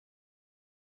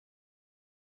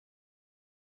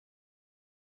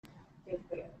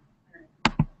basically a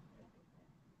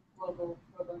global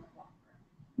law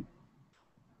firm.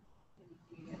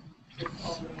 CDC and just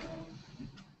all the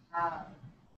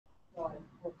law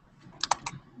enforcement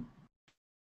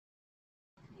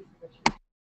piece of the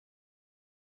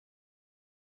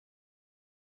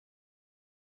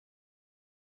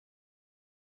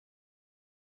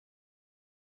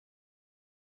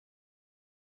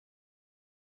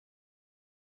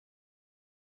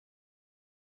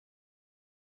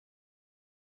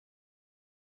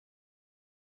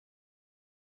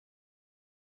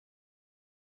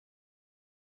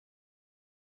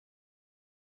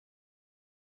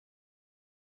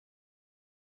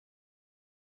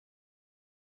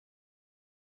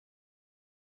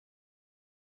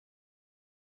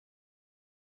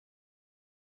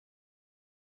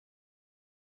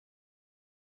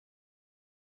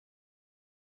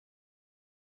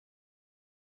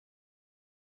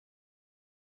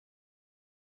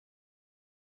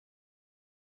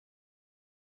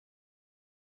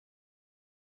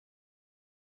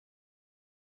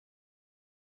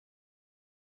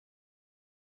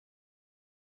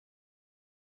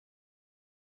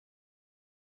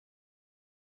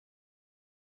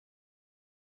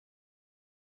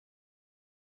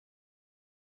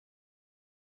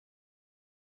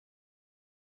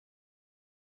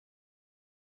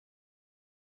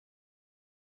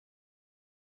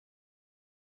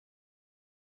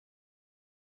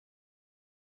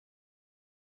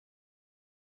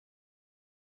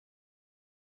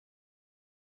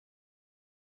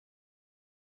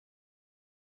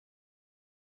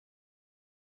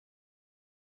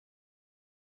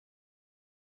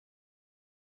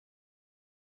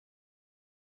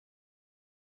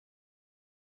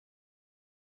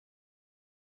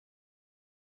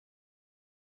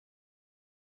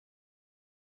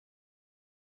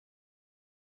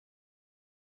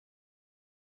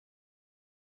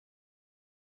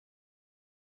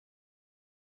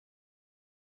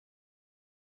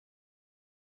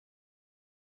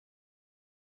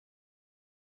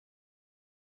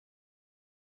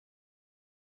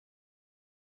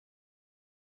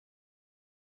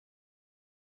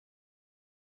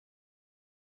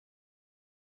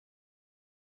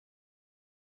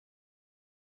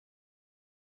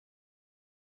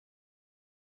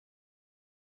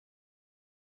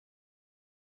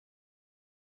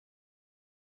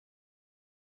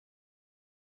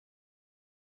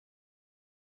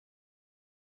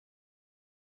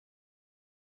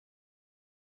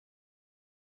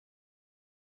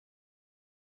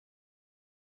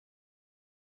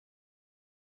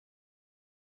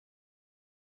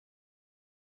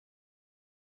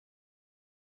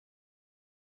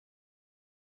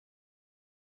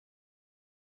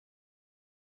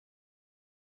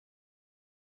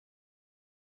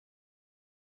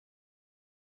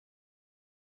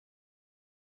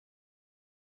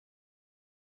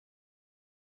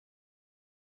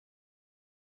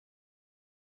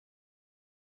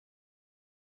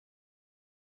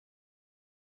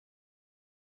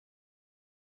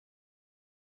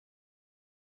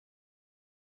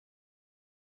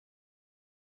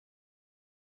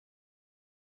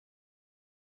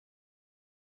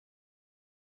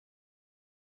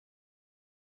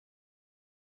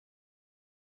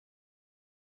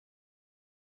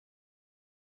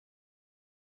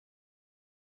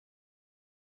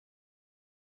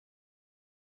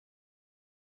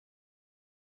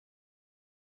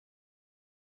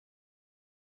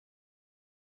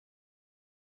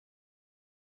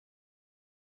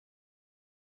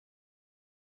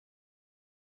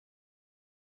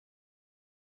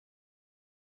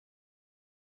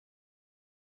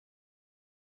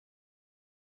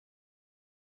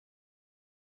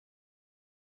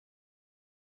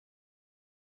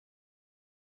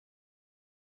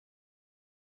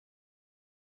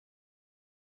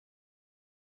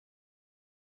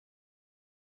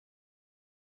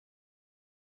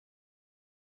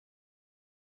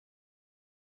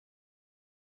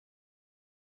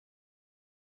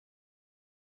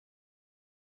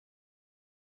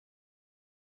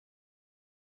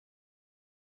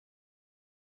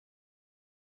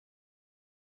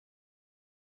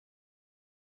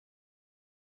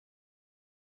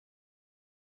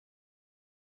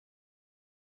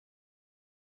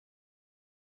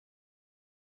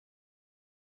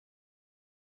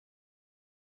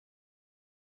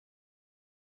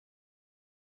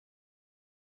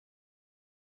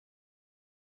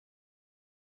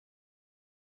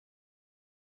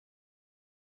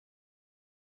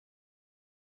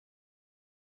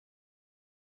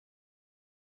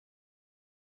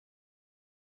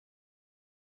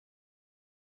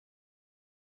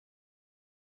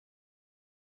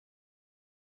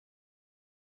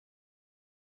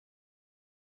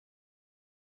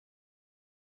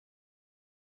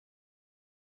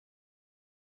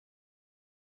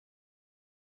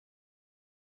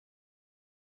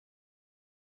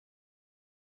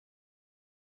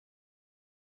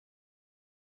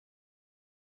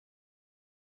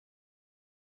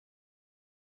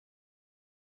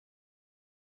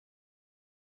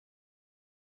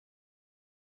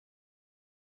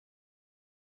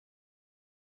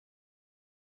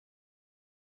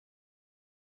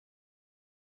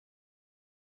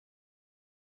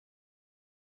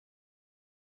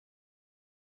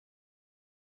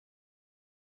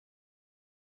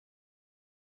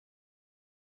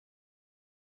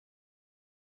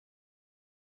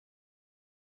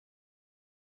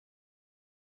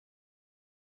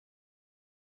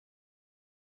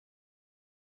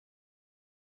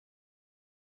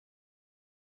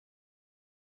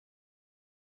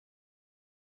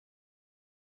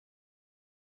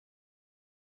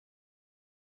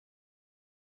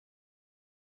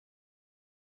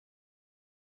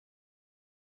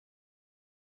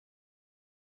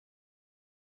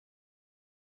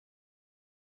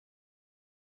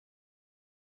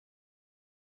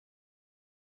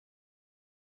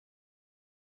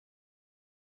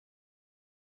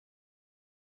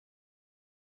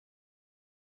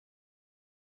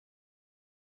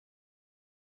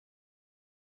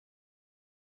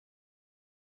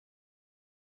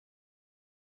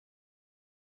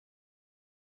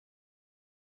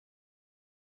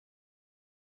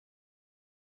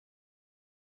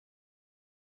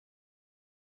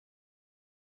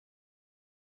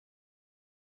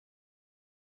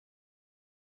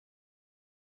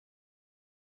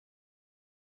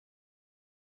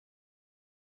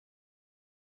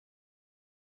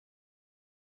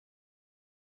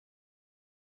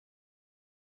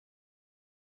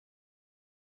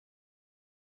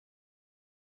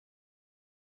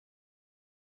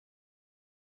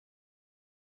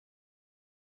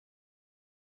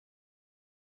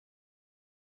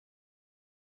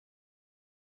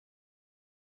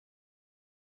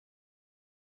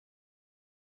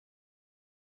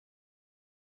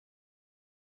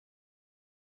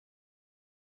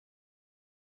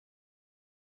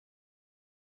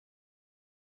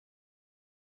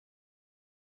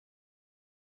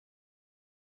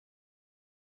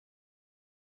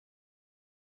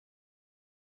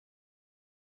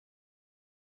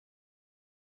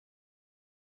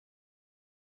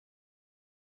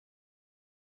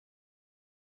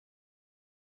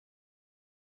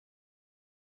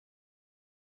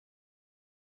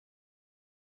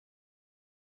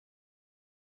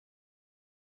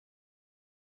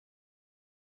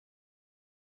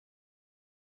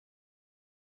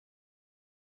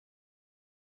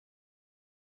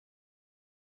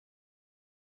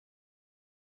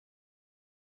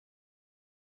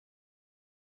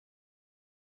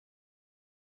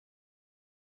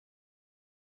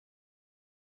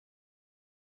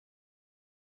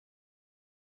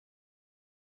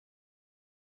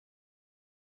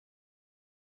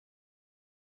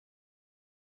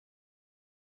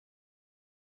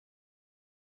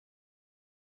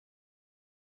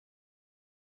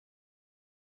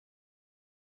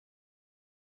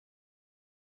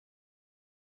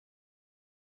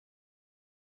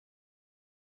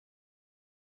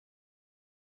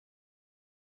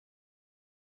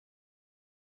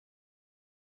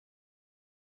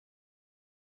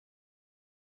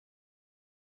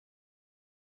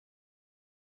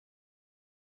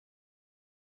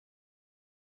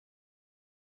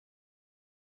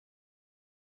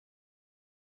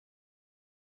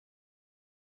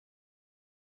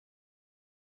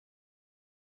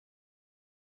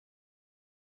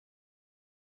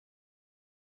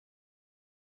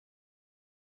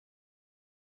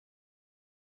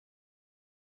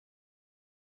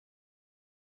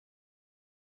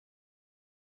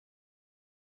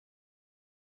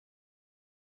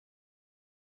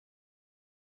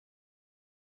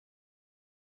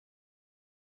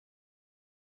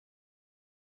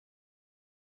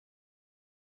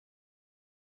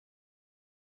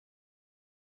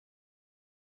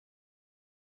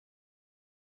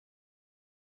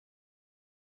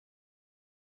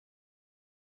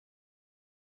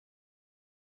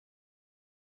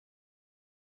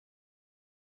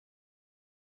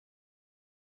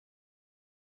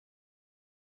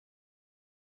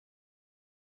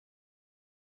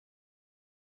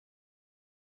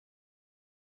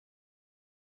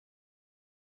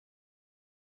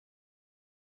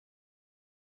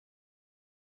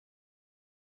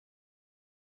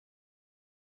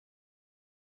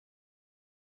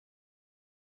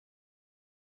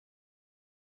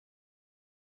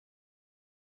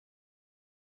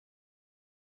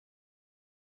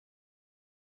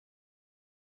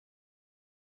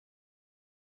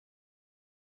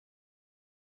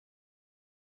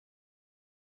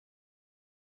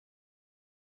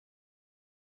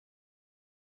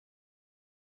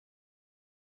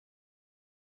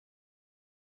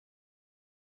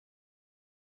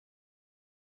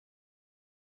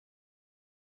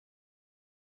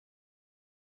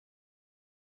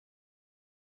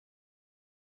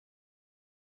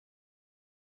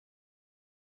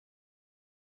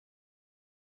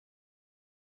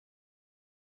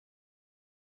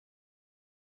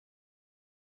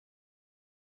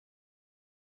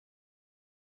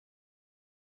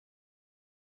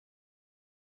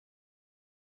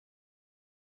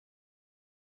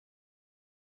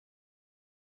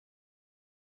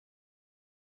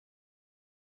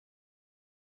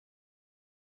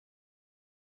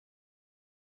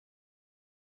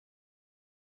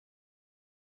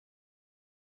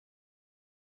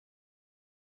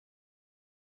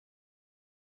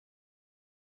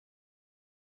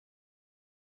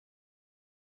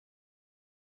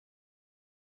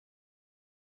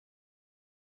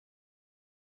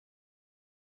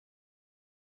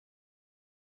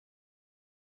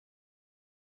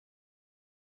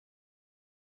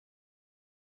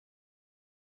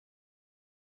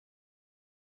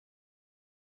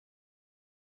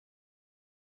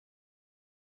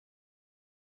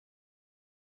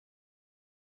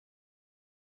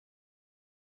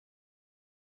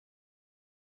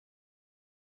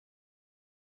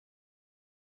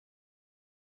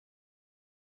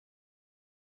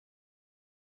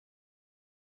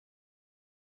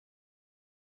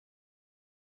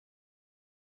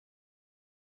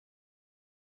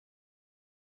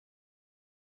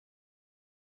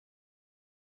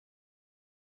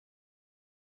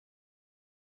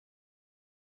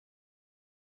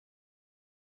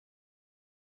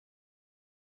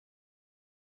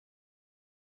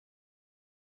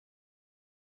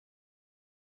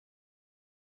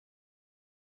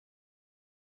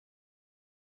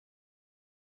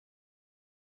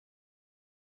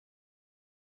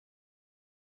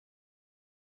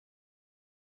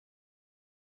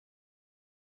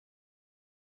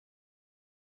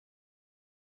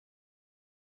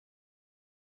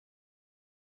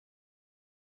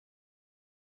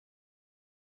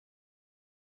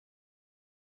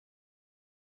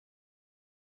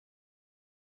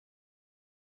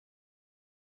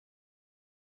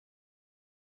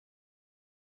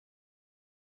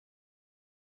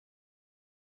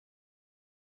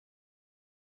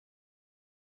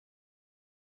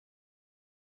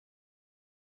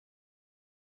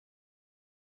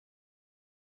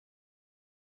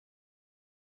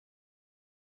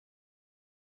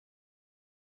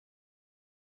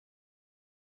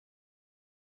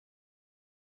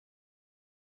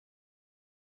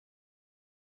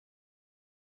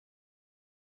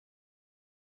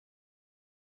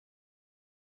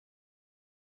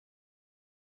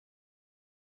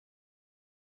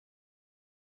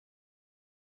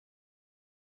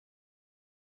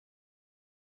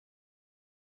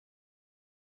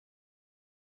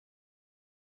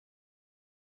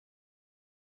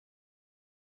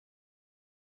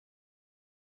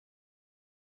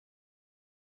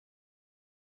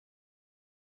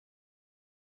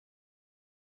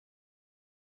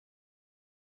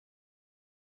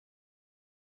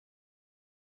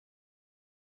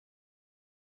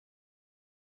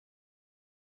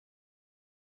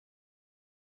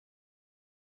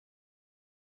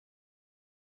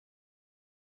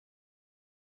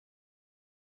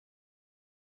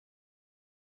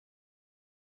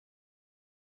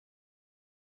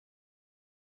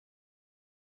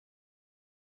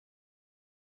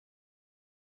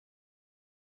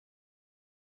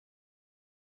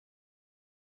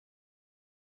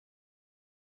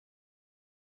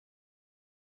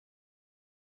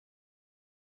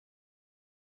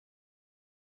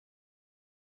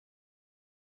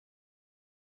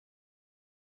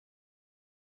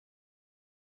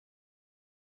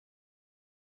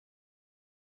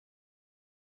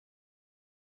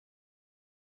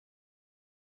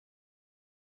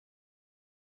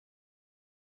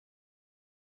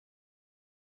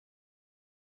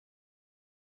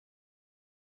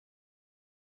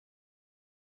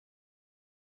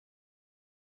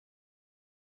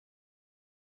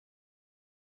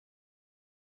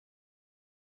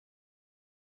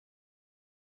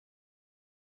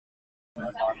No,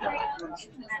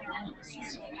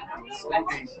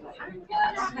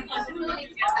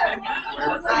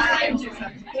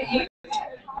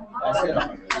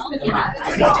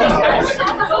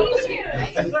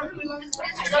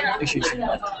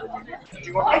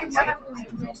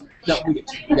 we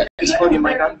got this podium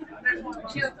mic on.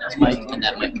 This mic and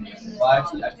that mic. Well,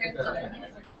 actually, I think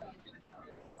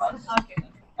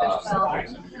No, I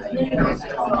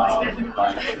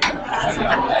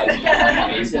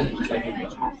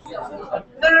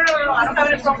don't have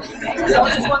any problem. I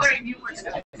was just wondering if you were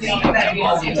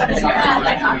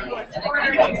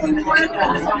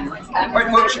All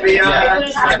right, folks, should we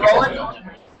get rolling?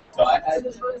 so. I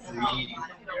had 3.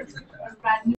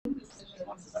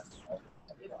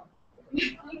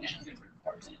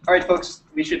 All right, folks,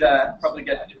 we should probably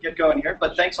get going here.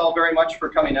 But thanks all very much for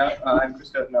coming out. I'm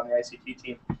Chris Doten on the ICT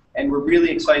team, and we're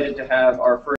really excited to have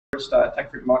our first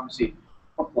Tech for Democracy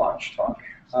book launch talk.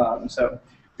 So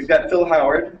we've got Phil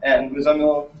Howard and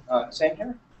Muzammil Hussain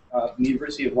here from the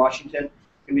University of Washington.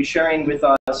 Going to be sharing with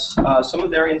us some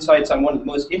of their insights on one of the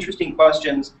most interesting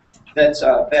questions that's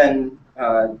been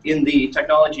in the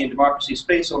technology and democracy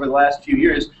space over the last few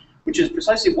years, which is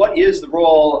precisely what is the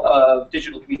role of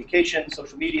digital communication,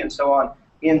 social media, and so on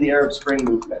in the Arab Spring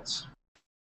movements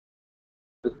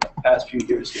the past few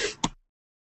years here.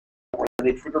 Were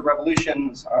they triggered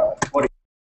revolutions? What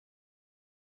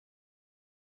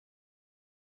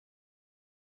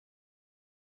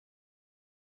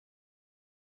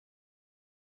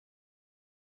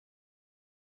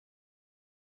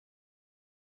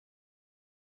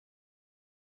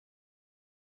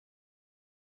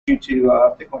you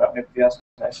to pick one up, and if you ask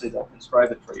nicely, they'll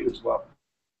inscribe it for you as well.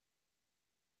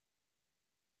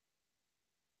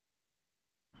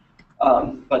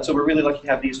 But so we're really lucky to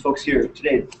have these folks here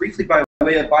today. Briefly, by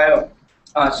way of bio,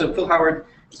 so Phil Howard,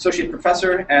 associate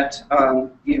professor at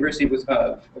the University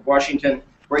of Washington,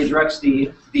 where he directs the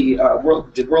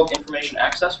World Information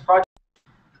Access Project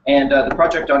and the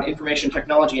Project on Information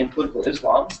Technology and Political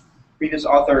Islam. Previous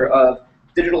author of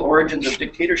Digital Origins of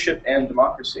Dictatorship and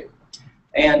Democracy.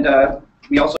 And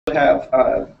we also have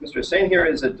Mr. Hussain here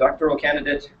is a doctoral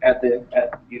candidate at the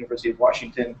University of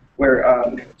Washington, where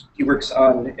he works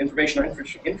on information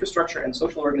infrastructure and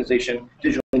social organization,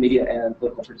 digital media, and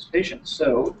political participation.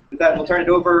 So with that, we'll turn it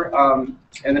over,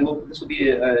 and then this will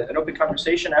be an open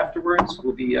conversation afterwards.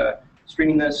 We'll be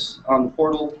streaming this on the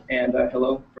portal, and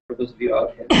hello for those of you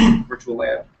out in virtual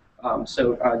land.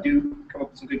 So do come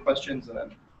up with some good questions, and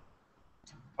then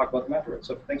talk about them afterwards.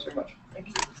 So thanks very much. Thank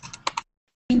you.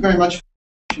 Thank you very much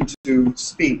to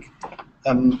speak.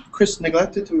 Chris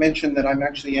neglected to mention that I'm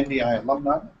actually NDI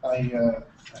alumni. I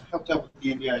helped out with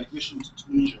the NDI admission to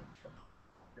Tunisia a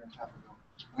year and a half ago.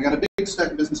 I got a big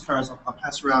stack of business cards I'll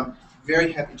pass around.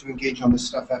 Very happy to engage on this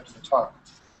stuff after the talk.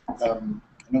 I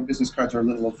know business cards are a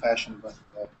little old-fashioned, but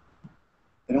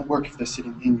they don't work if they're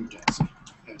sitting in your desk.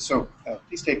 So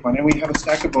please take one. And we have a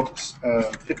stack of books,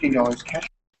 $15 cash.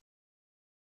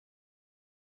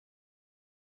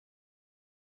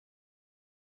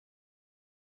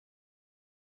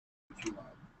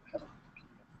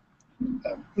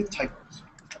 With typos.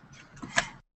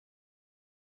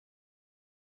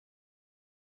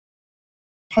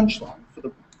 Punchline for the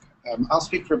book. I'll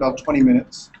speak for about 20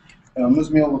 minutes.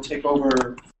 Muzammil will take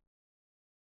over,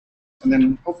 and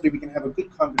then hopefully we can have a good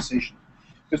conversation.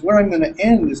 Because where I'm going to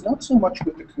end is not so much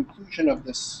with the conclusion of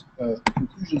this,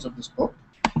 conclusions of this book,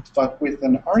 but with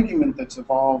an argument that's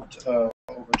evolved over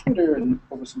Twitter and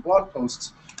over some blog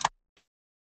posts.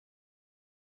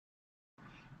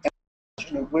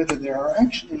 Of whether there are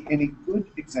actually any good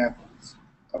examples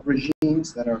of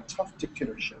regimes that are tough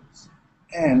dictatorships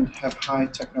and have high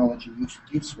technology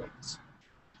use rates.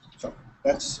 So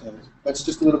that's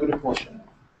just a little bit of foreshadowing.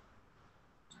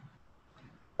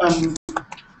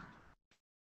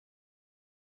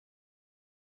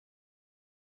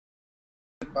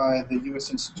 By the U.S.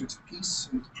 Institutes of Peace,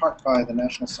 in part by the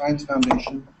National Science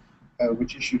Foundation,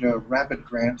 which issued a rapid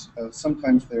grant.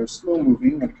 Sometimes they're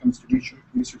slow-moving when it comes to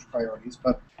research priorities,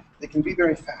 but they can be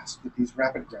very fast with these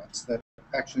rapid grants that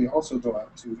actually also go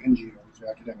out to NGOs or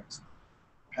academics.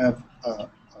 Have a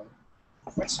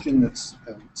question that's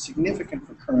significant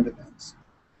for current events.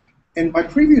 And my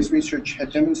previous research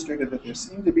had demonstrated that there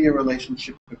seemed to be a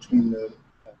relationship between the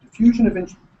diffusion of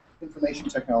information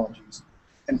technologies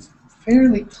and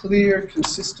fairly clear,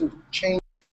 consistent change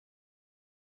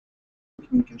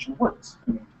communication works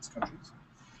in these countries.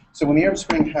 So when the Arab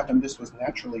Spring happened, this was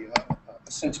naturally a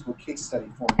sensible case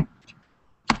study for me.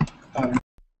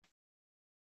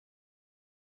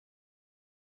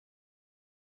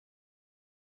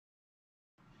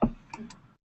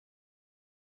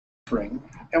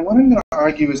 And what I'm going to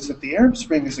argue is that the Arab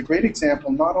Spring is a great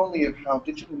example not only of how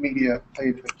digital media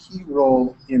played a key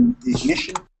role in the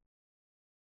ignition of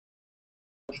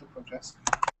social protests,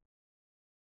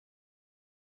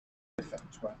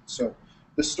 right? So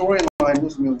the storyline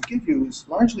Muslim will give you is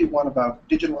largely one about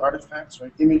digital artifacts,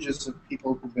 right? Images of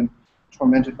people who've been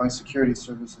tormented by security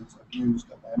services, abused,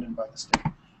 abandoned by the state,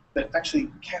 that actually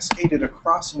cascaded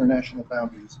across international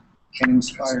boundaries and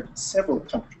inspired several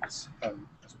countries as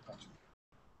a consequence.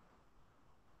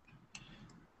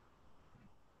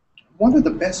 One of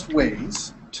the best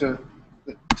ways to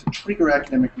trigger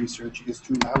academic research is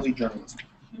through lousy journalism.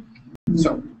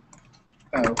 So,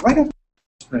 right after the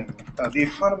spring, The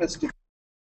Economist did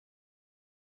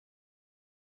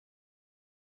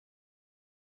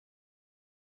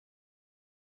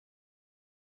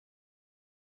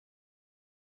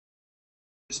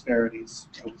disparities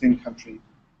within country,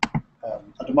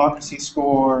 a democracy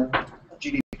score, a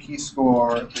GDP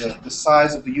score, the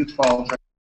size of the youth bulge,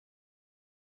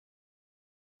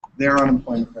 their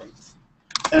unemployment rates,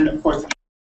 and of course,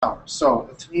 power. So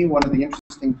to me, one of the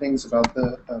interesting things about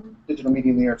the digital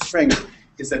media in the Arab Spring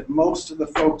is that most of the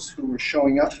folks who were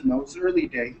showing up in those early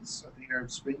days of the Arab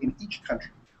Spring in each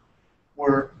country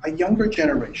were a younger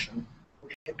generation who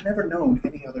had never known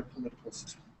any other political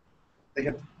system.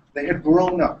 They had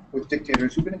grown up with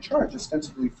dictators who've been in charge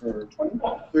ostensibly for 20,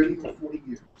 30, or 40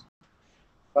 years.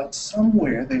 But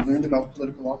somewhere they learned about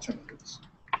political alternatives.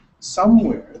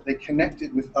 Somewhere they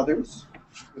connected with others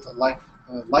with a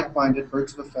like-minded,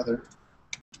 birds of a feather,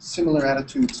 similar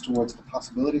attitudes towards the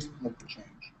possibilities of political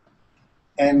change.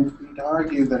 And we'd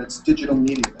argue that it's digital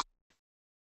media.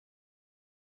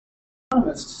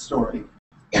 Economist story.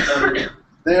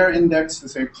 Their index,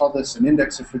 as they call this, an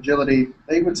index of fragility,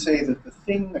 they would say that the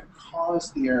thing that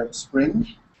caused the Arab Spring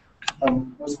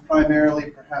was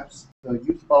primarily perhaps the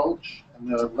youth bulge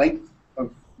and the length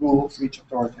of rule for each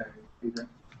authoritarian leader.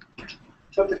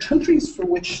 But the countries for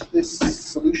which this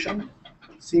solution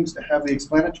seems to have the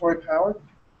explanatory power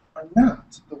are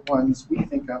not the ones we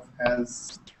think of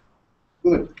as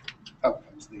good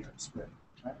outcomes of the Arab Spring.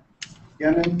 Right?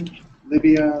 Yemen,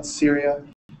 Libya, Syria.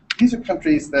 These are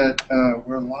countries that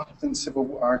were locked in civil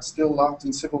war, are still locked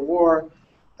in civil war,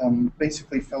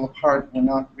 basically fell apart, were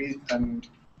not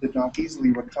did not easily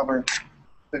recover.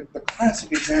 The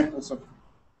classic examples of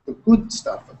the good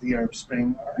stuff of the Arab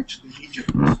Spring are actually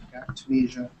Egypt,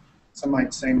 Tunisia, some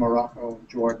might say Morocco,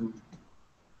 Jordan.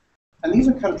 And these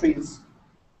are countries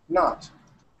not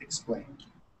explained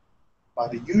by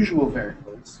the usual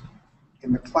variables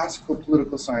in the classical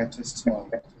political scientists' model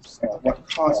of what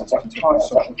causes continuous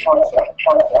social change.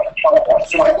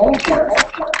 So my goal here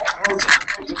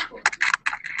is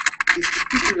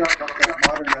to figure out what that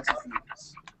modern recipe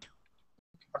is.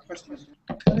 Our question is,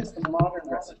 what is the modern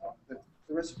recipe? The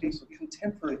recipe for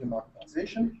contemporary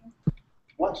democratization?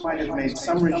 What might have made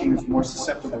some regimes more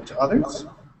susceptible to others,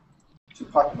 to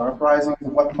popular uprising?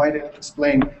 What might have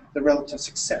explained the relative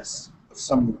success of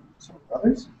some movements over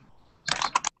others?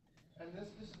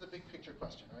 This is the big picture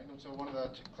question, right? And so one of the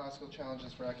classical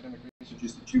challenges for academic research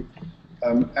is that you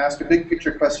ask a big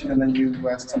picture question and then you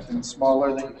ask something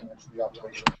smaller that you can actually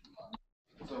operationalize.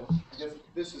 So I guess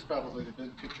this is probably the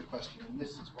big picture question, and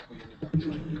this is what we ended up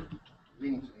doing,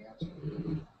 leading to the answer.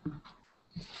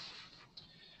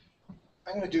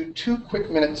 I'm going to do 2 quick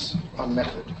minutes on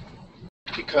method,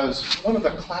 because one of the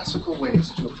classical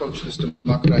ways to approach this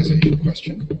democratization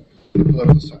question in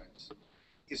political science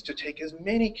is to take as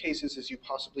many cases as you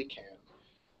possibly can,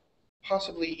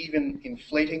 possibly even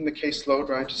inflating the caseload,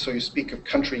 right? So you speak of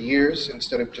country years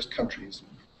instead of just countries.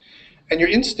 And your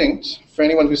instinct, for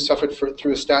anyone who's suffered through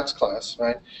a stats class,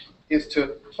 right, is to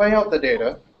play out the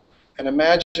data and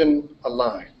imagine a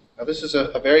line. Now this is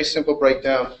a very simple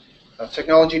breakdown.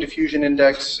 Technology diffusion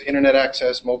index, internet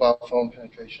access, mobile phone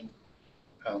penetration.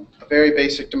 A very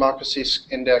basic democracy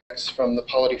index from the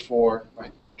Polity 4,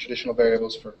 right, traditional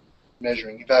variables for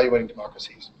evaluating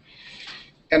democracies.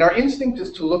 And our instinct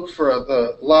is to look for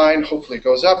the line, hopefully it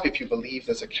goes up if you believe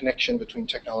there's a connection between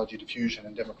technology diffusion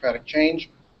and democratic change.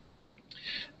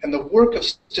 And the work of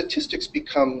statistics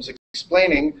becomes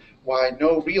explaining why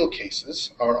no real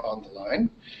cases are on the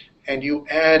line, and you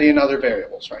add in other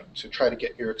variables, right, to try to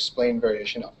get your explained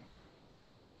variation up.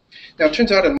 Now, it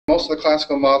turns out in most of the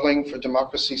classical modeling for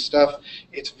democracy stuff,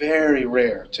 it's very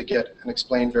rare to get an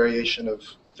explained variation of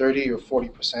 30 or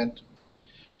 40%,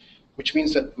 which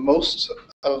means that most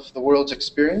of the world's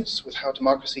experience with how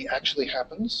democracy actually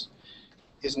happens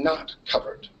is not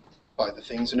covered by the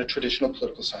things in a traditional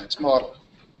political science model.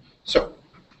 So,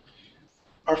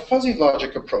 our fuzzy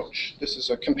logic approach, this is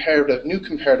a new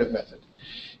comparative method,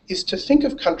 is to think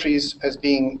of countries as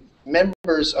being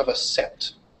members of a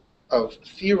set of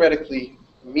theoretically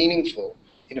meaningful,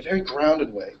 in a very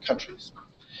grounded way, countries.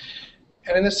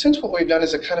 And in a sense, what we've done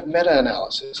is a kind of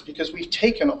meta-analysis, because we've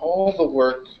taken all the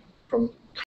work from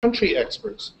country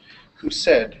experts who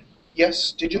said,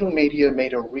 yes, digital media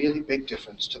made a really big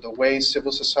difference to the way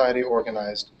civil society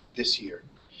organized this year.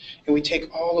 And we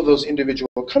take all of those individual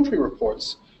country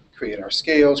reports, create our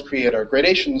scales, create our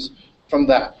gradations from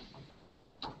that.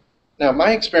 Now,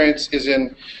 my experience is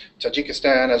in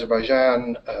Tajikistan,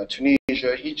 Azerbaijan,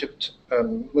 Tunisia, Egypt.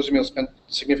 Muzamil spent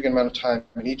a significant amount of time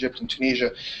in Egypt and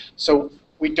Tunisia. So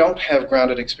we don't have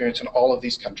grounded experience in all of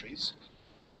these countries.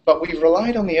 But we've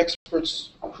relied on the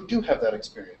experts who do have that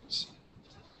experience.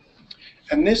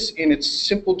 And this, in its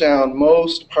simple down,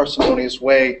 most parsimonious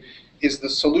way, is the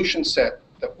solution set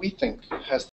that we think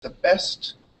has the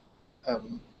best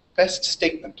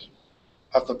statement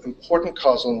of the important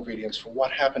causal ingredients for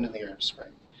what happened in the Arab Spring.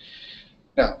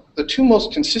 Now, the two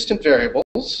most consistent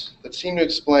variables that seem to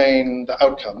explain the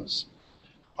outcomes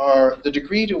are the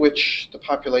degree to which the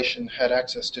population had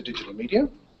access to digital media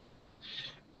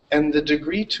and the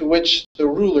degree to which the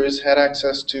rulers had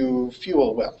access to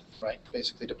fuel wealth, right?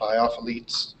 Basically to buy off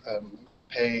elites,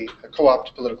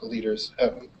 co-opt political leaders,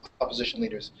 opposition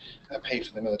leaders, pay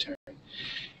for the military.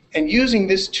 And using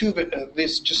this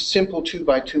just simple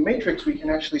 2-by-2 matrix, we can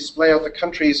actually splay out the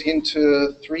countries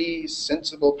into 3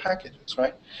 sensible packages,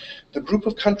 right? The group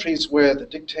of countries where the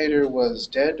dictator was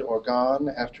dead or gone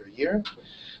after a year,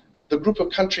 the group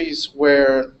of countries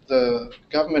where the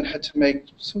government had to make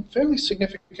some fairly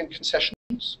significant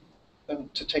concessions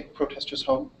to take protesters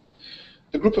home,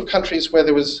 the group of countries where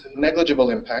there was negligible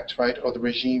impact, right, or the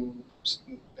regime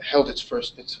held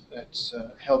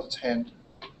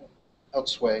held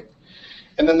sway.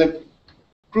 And then the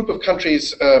group of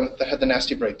countries that had the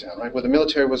nasty breakdown, right, where the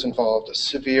military was involved, a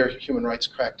severe human rights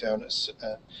crackdown,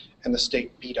 and the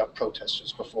state beat up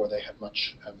protesters before they had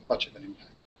much of an impact.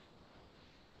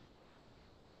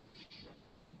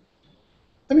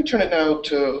 Let me turn it now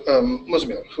to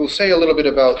Muzamil, who will say a little bit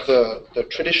about the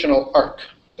traditional arc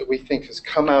that we think has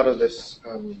come out of this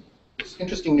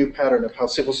interesting new pattern of how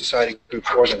civil society groups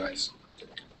organize.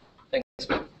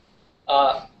 Thanks.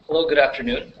 Hello, good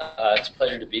afternoon. It's a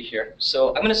pleasure to be here. So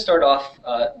I'm going to start off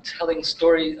telling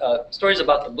stories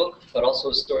about the book, but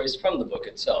also stories from the book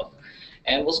itself.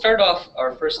 And we'll start off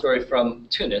our first story from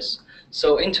Tunis.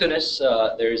 So in Tunis,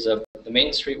 there's the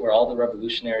main street where all the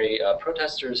revolutionary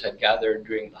protesters had gathered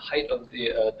during the height of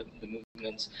the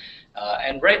movements.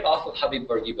 And right off of Habib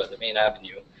Bourguiba, the main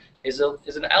avenue, is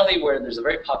an alley where there's a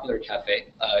very popular cafe.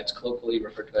 It's colloquially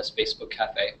referred to as Facebook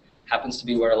Cafe. Happens to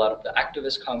be where a lot of the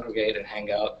activists congregate and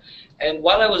hang out. And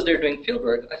while I was there doing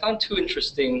fieldwork, I found 2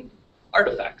 interesting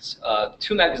artifacts.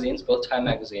 2 magazines, both Time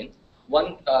magazine.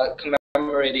 One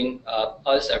commemorating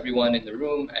us, everyone in the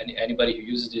room, and anybody who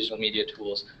uses digital media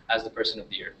tools as the Person of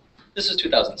the Year. This is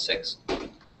 2006.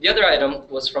 The other item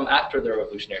was from after the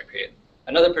revolutionary period.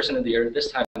 Another Person of the Year,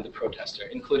 this time the protester,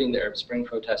 including the Arab Spring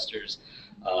protesters,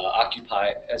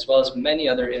 Occupy, as well as many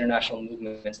other international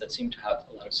movements that seem to have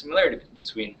a lot of similarity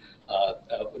between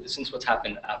since what's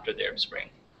happened after the Arab Spring.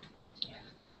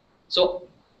 So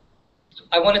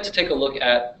I wanted to take a look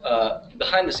at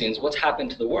behind the scenes, what's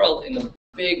happened to the world in the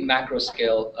big macro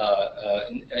scale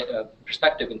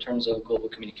perspective in terms of global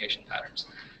communication patterns.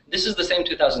 This is the same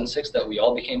 2006 that we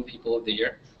all became People of the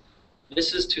Year.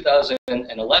 This is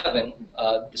 2011,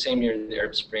 the same year the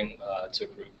Arab Spring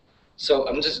took root. So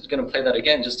I'm just going to play that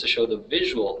again just to show the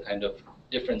visual kind of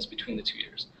difference between the 2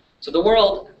 years. So the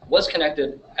world was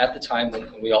connected at the time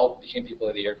when we all became People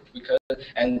of the Year,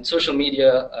 and social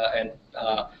media and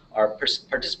our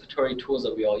participatory tools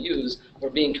that we all use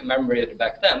were being commemorated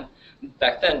back then.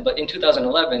 But in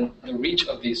 2011, the reach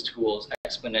of these tools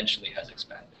exponentially has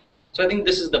expanded. So I think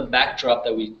this is the backdrop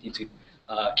that we need to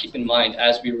keep in mind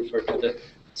as we refer to the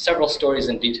several stories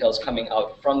and details coming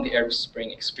out from the Arab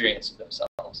Spring experiences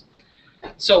themselves.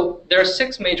 So there are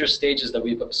 6 major stages that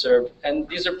we've observed, and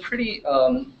these are pretty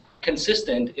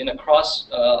consistent across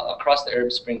the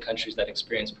Arab Spring countries that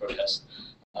experience protests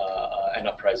and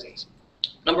uprisings.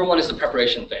 Number 1 is the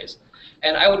preparation phase.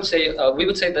 And I would say, we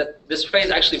would say that this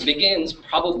phase actually begins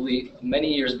probably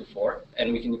many years before,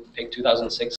 and we can take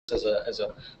 2006 as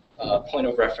a point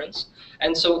of reference.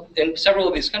 And so in several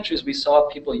of these countries, we saw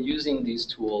people using these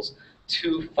tools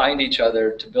to find each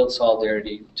other, to build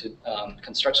solidarity, to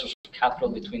construct social capital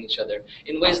between each other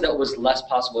in ways that was less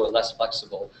possible or less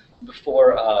flexible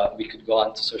before we could go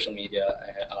onto social media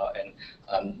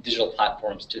and digital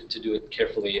platforms to do it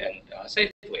carefully and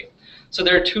safely. So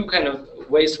there are 2 kind of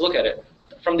ways to look at it.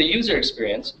 From the user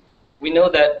experience, we know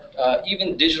that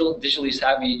even digitally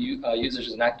savvy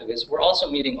users and activists were also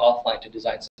meeting offline to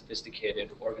design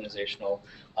sophisticated organizational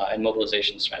and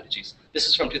mobilization strategies. This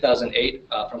is from 2008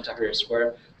 from Tahrir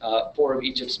Square. 4 of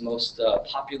Egypt's most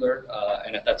popular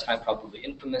and at that time probably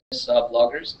infamous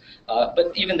bloggers.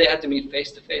 But even they had to meet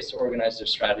face-to-face to organize their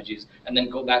strategies and then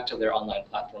go back to their online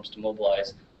platforms to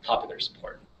mobilize popular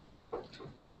support.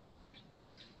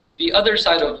 The other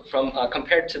side of,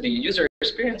 compared to the user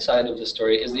experience side of the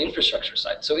story is the infrastructure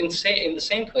side. So in the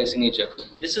same place in Egypt,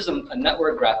 this is a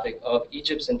network graphic of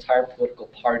Egypt's entire political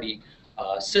party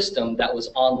system that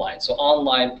was online. So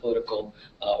online political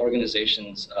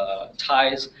organizations'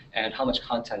 ties and how much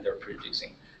content they're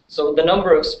producing. So the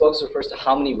number of spokes refers to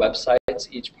how many websites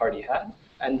each party had,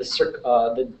 and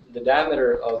the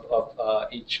diameter of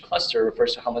each cluster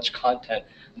refers to how much content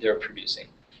they're producing.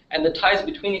 And the ties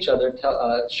between each other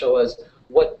show us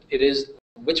what it is,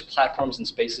 which platforms and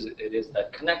spaces it is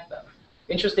that connect them.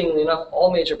 Interestingly enough,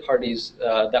 all major parties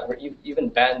that were even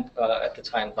banned at the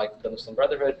time, like the Muslim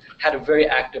Brotherhood, had a very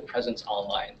active presence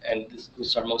online. And this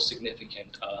was our most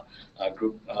significant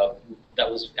group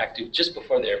that was active just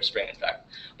before the Arab Spring, in fact.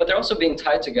 But they're also being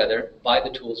tied together by the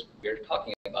tools we're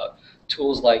talking about,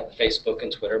 tools like Facebook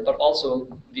and Twitter, but also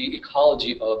the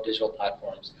ecology of digital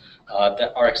platforms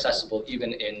that are accessible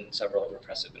even in several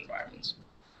repressive environments.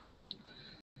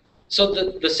 So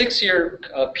the 6-year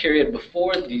period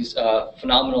before these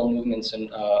phenomenal movements and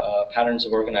patterns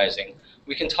of organizing,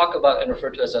 we can talk about and refer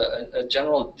to as a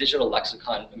general digital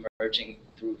lexicon emerging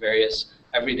through various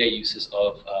everyday uses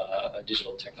of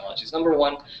digital technologies. Number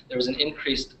one, there was an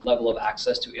increased level of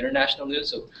access to international news,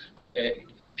 so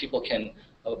people can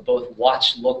both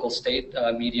watch local state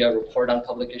media report on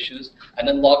public issues, and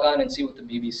then log on and see what the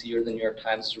BBC or the New York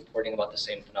Times is reporting about the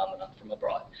same phenomenon from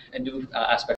abroad, and do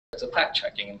aspects of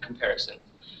fact-checking and comparison.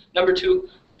 Number two,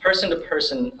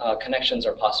 person-to-person connections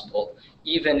are possible,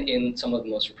 even in some of the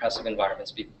most repressive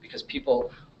environments, because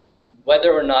people,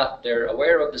 whether or not they're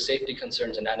aware of the safety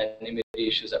concerns and anonymity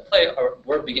issues at play,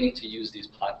 we're beginning to use these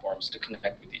platforms to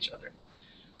connect with each other.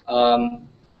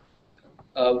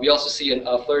 We also see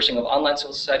a flourishing of online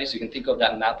civil societies. You can think of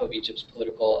that map of Egypt's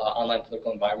online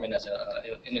political environment as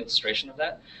an illustration of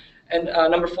that. And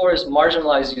number four is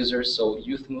marginalized users, so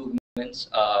youth movements,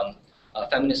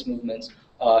 feminist movements,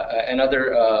 and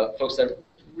other folks that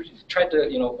tried to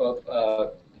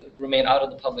remain out of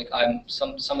the public eye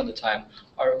some of the time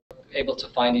are able to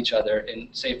find each other in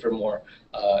safer, more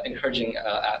encouraging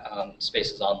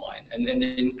spaces online, and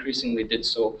increasingly did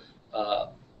so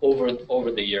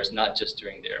over the years, not just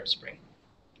during the Arab Spring.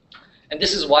 And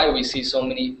this is why we see so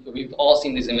many, we've all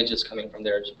seen these images coming from the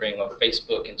Arab Spring of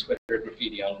Facebook and Twitter,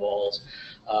 graffiti on walls.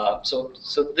 So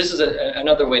this is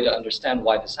another way to understand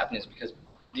why this happens, because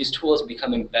these tools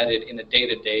become embedded in the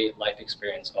day-to-day life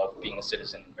experience of being a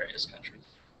citizen in various countries.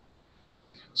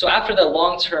 So after the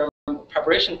long-term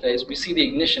preparation phase, we see the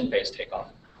ignition phase take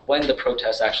off, when the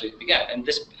protests actually began. And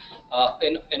this,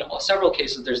 in several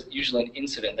cases, there's usually an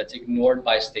incident that's ignored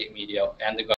by state media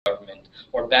and the government,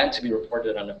 or banned to be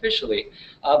reported unofficially.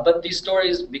 But these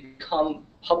stories become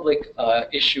public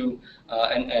issue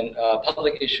and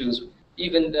public issues,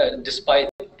 even despite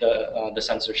the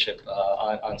censorship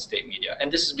on state media.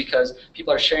 And this is because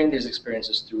people are sharing these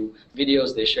experiences through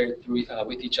videos. They share it through,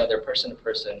 with each other, person to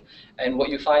person. And what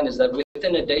you find is that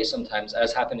within a day sometimes,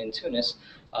 as happened in Tunis,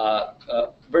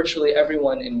 virtually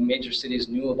everyone in major cities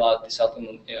knew about the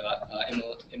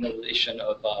self-immolation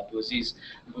of Bouazizi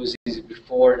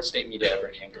before state media ever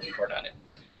came to report on it.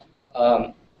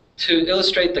 To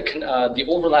illustrate the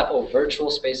overlap of virtual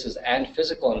spaces and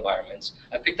physical environments,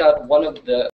 I picked out one of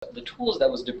the tools that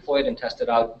was deployed and tested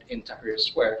out in Tahrir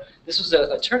Square. This was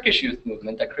a Turkish youth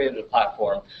movement that created a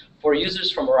platform for users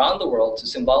from around the world to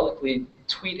symbolically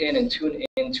tweet in and tune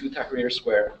in to Tahrir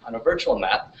Square on a virtual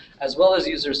map, as well as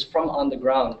users from on the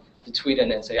ground to tweet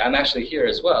in and say, I'm actually here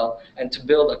as well, and to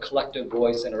build a collective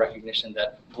voice and a recognition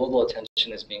that global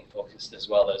attention is being focused, as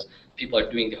well as people are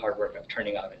doing the hard work of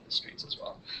turning out in the streets as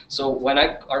well. So when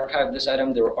I archived this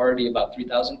item, there were already about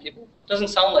 3,000 people. Doesn't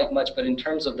sound like much, but in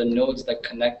terms of the nodes that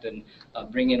connect and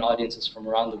bring in audiences from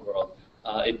around the world,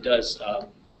 it does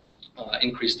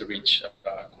increase the reach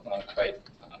quite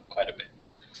a bit.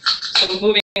 So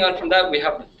moving on from that, we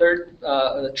have the third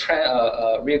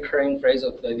reoccurring phrase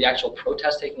of the actual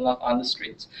protest taking off on the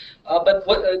streets. But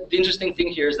what the interesting thing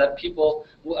here is that people,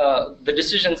 the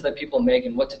decisions that people make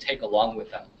and what to take along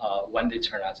with them when they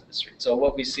turn out to the street. So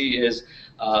what we see is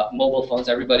mobile phones.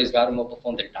 Everybody's got a mobile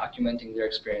phone. They're documenting their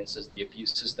experiences, the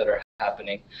abuses that are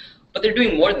happening. But they're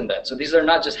doing more than that. So these are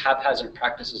not just haphazard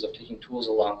practices of taking tools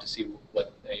along to see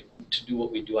what to do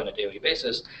what we do on a daily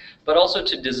basis, but also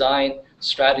to design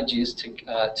strategies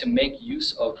to make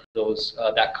use of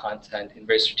that content in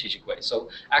very strategic ways. So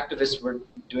activists were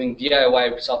doing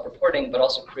DIY self-reporting, but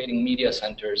also creating media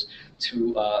centers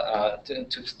to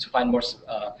find more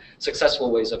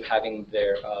successful ways of having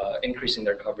increasing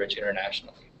their coverage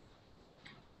internationally.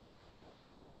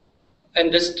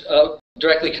 And this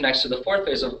directly connects to the fourth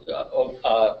phase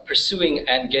of pursuing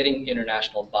and getting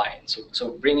international buy-in.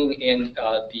 So bringing in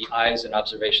the eyes and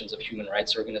observations of human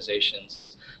rights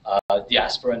organizations,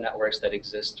 diaspora networks that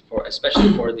exist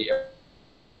especially for the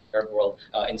Arab world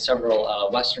in several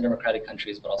Western democratic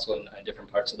countries, but also in different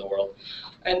parts of the world.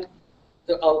 And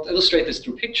I'll illustrate this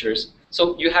through pictures.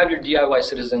 So you have your DIY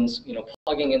citizens,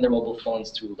 plugging in their mobile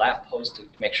phones through lap posts to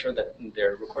make sure that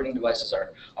their recording devices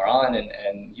are on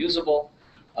and usable.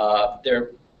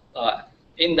 They're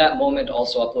in that moment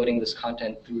also uploading this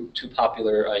content to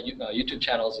popular YouTube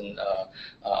channels and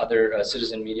other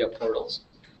citizen media portals,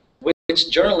 which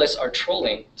journalists are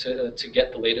trolling to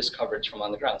get the latest coverage from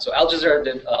on the ground. So Al Jazeera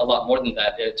did a lot more than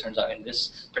that, it turns out, in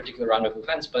this particular round of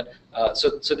events. But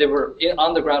so they were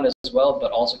on the ground as well,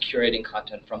 but also curating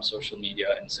content from social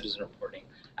media and citizen reporting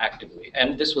actively.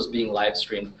 And this was being live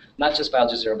streamed, not just by Al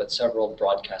Jazeera, but several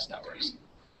broadcast networks.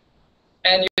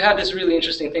 And you have this really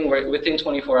interesting thing where within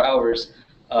 24 hours,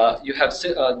 you have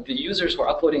the users who are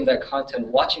uploading that content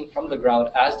watching from the ground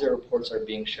as their reports are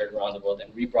being shared around the world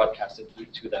and rebroadcasted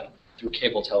to them through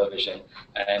cable television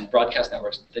and broadcast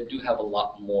networks that do have a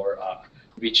lot more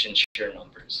reach and sheer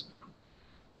numbers.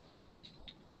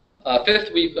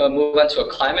 Fifth, we move on to a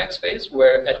climax phase,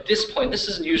 where at this point, this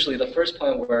is usually the first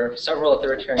point where several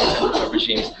authoritarian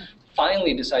regimes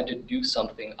finally decide to do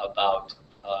something about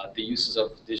the uses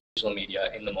of digital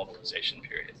media in the mobilization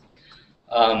period.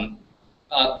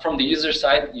 From the user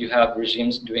side, you have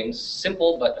regimes doing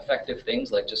simple but effective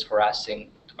things like just harassing,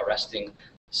 arresting,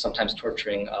 sometimes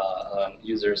torturing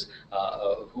users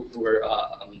who were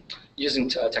using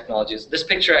technologies. This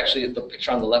picture, actually, the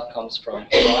picture on the left comes from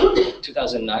Iran,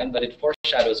 2009, but it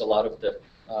foreshadows a lot of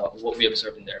what we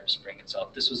observed in the Arab Spring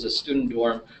itself. This was a student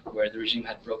dorm where the regime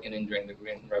had broken in during the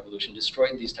Green Revolution,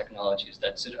 destroyed these technologies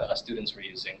that students were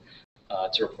using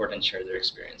to report and share their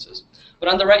experiences. But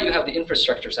on the right, you have the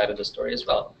infrastructure side of the story as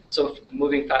well. So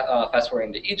moving fast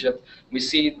forwarding to Egypt, we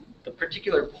see the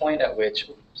particular point at which,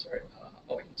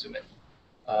 we can zoom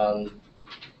in.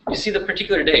 You see the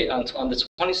particular date on the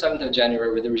 27th of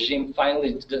January where the regime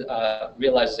finally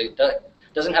realizes it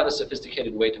doesn't have a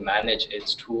sophisticated way to manage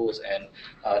its tools and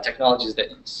technologies that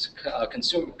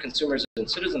consumers and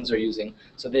citizens are using.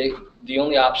 So the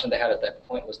only option they had at that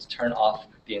point was to turn off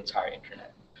the entire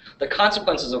internet. The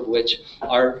consequences of which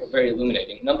are very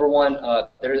illuminating. Number one,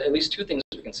 there are at least two things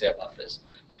we can say about this.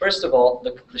 First of all,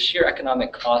 the sheer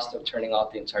economic cost of turning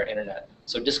off the entire internet,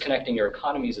 so disconnecting your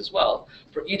economies as well,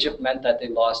 for Egypt meant that they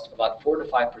lost about 4 to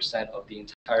 5% of the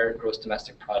entire gross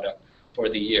domestic product for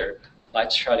the year by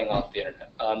shutting off the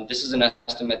internet. This is an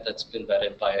estimate that's been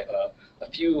vetted by a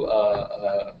few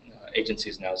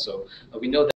agencies now, so we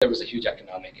know that there was a huge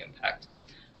economic impact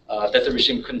that the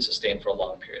regime couldn't sustain for a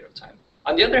long period of time.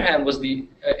 On the other hand was the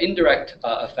indirect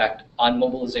effect on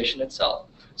mobilization itself.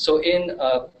 So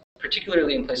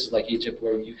particularly in places like Egypt,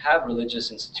 where you have religious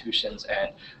institutions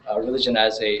and religion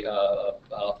as a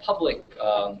public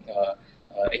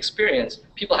experience,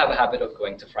 people have a habit of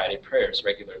going to Friday prayers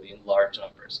regularly in large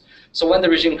numbers. So when the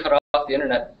regime cut off the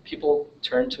internet, people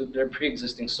turned to their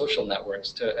pre-existing social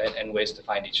networks and ways to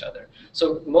find each other.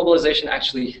 So mobilization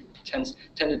actually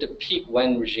tended to peak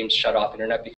when regimes shut off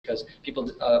internet because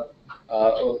people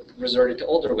resorted to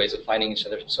older ways of finding each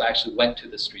other, so actually went to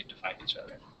the street to find each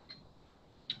other.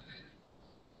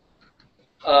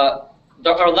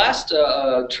 Our last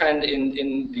trend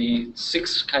in the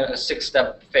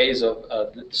six-step phase of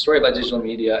the story about digital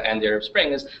media and the Arab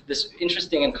Spring is this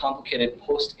interesting and complicated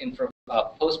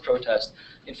post-protest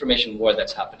information war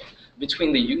that's happening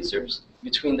between the users,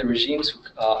 between the regimes who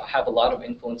have a lot of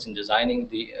influence in designing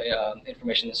the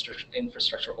information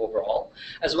infrastructure overall,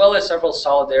 as well as several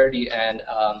solidarity and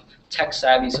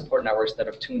tech-savvy support networks that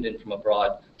have tuned in from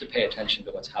abroad to pay attention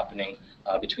to what's happening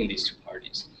between these two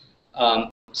parties.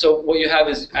 So what you have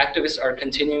is activists are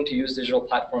continuing to use digital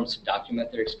platforms to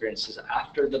document their experiences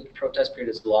after the protest period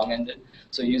is long ended.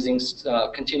 So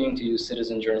continuing to use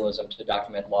citizen journalism to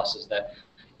document losses that,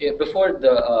 before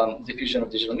the diffusion of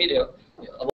digital media,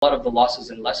 a lot of the losses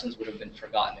and lessons would have been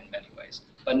forgotten in many ways.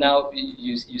 But now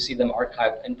you see them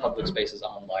archived in public spaces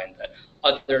online that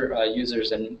other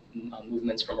users and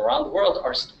movements from around the world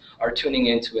are tuning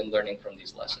into and learning from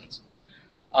these lessons.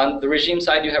 On the regime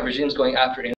side, you have regimes going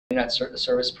after internet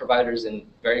service providers in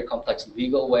very complex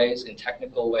legal ways, in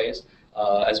technical ways,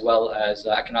 as well as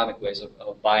economic ways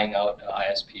of buying out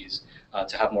ISPs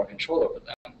to have more control over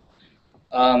them.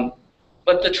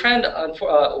 But the trend,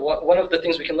 one of the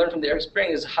things we can learn from the Arab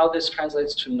Spring is how this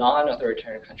translates to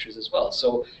non-authoritarian countries as well.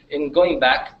 So in going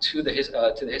back to the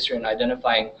history and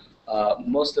identifying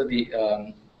most of the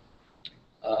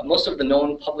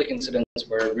known public incidents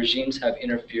where regimes have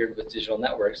interfered with digital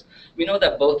networks, we know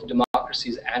that both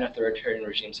democracies and authoritarian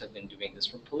regimes have been doing this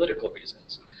for political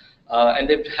reasons. And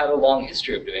they've had a long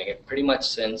history of doing it, pretty much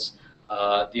since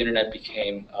the internet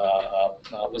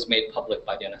was made public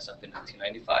by the NSF in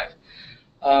 1995.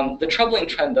 The troubling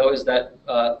trend, though, is that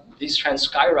these trends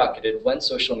skyrocketed when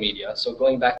social media, so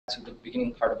going back to the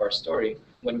beginning part of our story,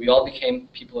 when we all became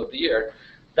People of the Year,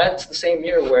 that's the same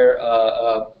year where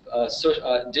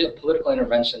political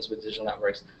interventions with digital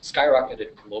networks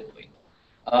skyrocketed globally.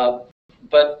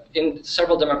 But in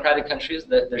several democratic countries,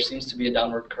 there seems to be a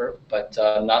downward curve, but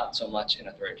not so much in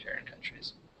authoritarian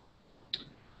countries.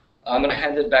 I'm going to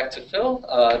hand it back to Phil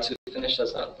to finish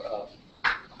us up.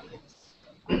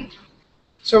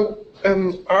 So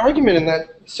our argument in that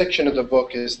section of the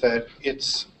book is that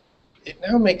it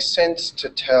now makes sense to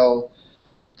tell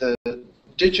the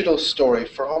digital story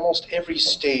for almost every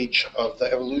stage of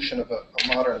the evolution of a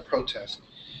modern protest.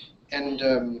 And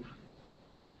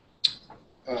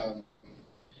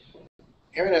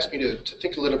Aaron asked me to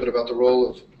think a little bit about the role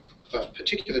of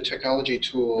particular technology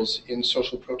tools in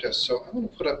social protests. So I'm going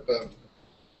to put up, let's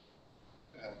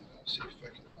see if I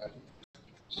can find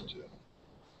it.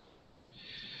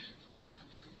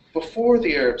 Before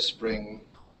the Arab Spring,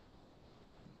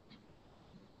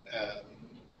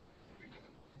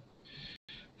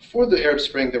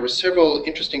 there were several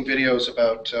interesting videos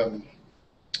about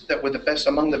that were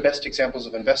among the best examples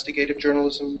of investigative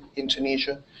journalism in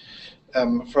Tunisia.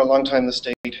 For a long time, the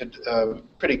state had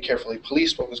pretty carefully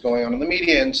policed what was going on in the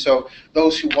media, and so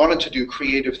those who wanted to do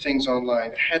creative things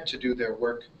online had to do their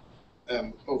work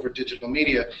over digital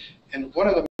media. And one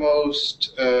of the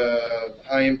most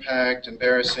high-impact,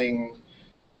 embarrassing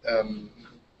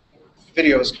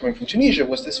videos coming from Tunisia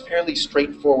was this fairly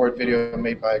straightforward video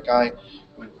made by a guy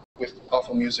with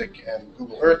awful music and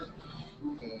Google Earth.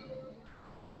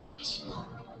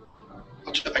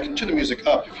 I can turn the music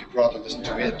up if you'd rather listen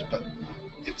to it, but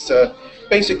it's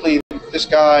basically this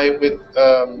guy with,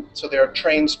 so there are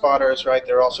train spotters, right?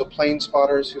 There are also plane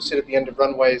spotters who sit at the end of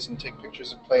runways and take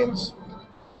pictures of planes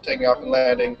taking off and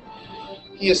landing.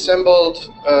 He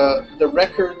assembled the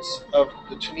records of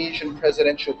the Tunisian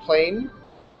presidential plane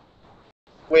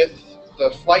with the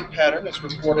flight pattern as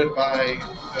reported by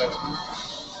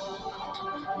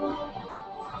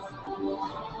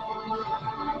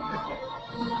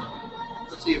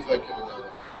let's see if I can.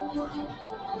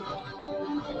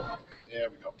 There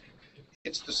we go.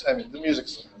 It's this. I mean, the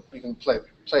music's. You can play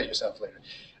it yourself later.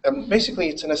 Basically,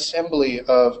 it's an assembly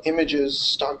of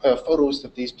images, photos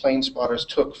that these plane spotters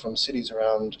took from cities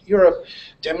around Europe,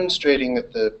 demonstrating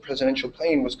that the presidential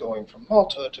plane was going from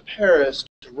Malta to Paris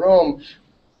to Rome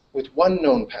with one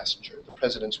known passenger, the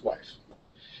president's wife.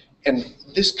 And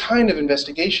this kind of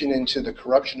investigation into the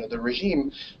corruption of the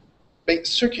regime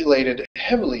circulated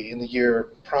heavily in the year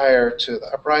prior to the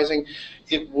uprising.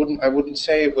 I wouldn't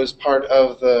say it was part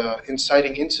of the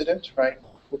inciting incident, right?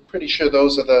 We're pretty sure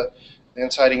those are the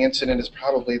inciting incident is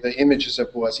probably the images of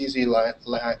Bouazizi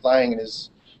lying in his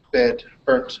bed,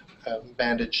 burnt,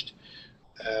 bandaged.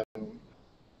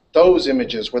 Those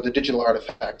images were the digital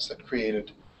artifacts that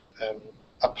created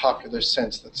a popular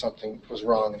sense that something was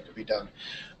wrong and could be done.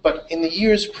 But in the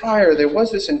years prior, there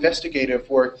was this investigative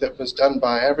work that was done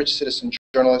by average citizen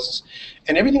journalists.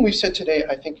 And everything we've said today,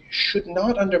 I think, should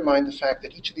not undermine the fact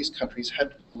that each of these countries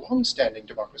had long-standing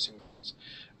democracy movements.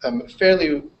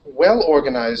 Fairly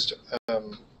well-organized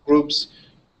groups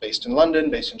based in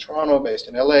London, based in Toronto, based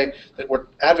in LA, that were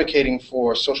advocating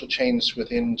for social change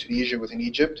within Tunisia, within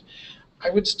Egypt.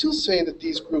 I would still say that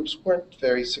these groups weren't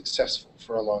very successful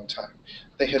for a long time.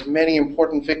 They had many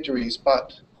important victories,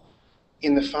 but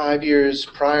in the 5 years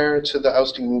prior to the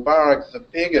ousting of Mubarak, the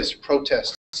biggest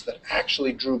protests that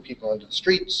actually drew people into the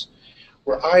streets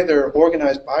were either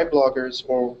organized by bloggers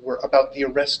or were about the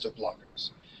arrest of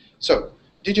bloggers. So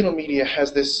digital media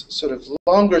has this sort of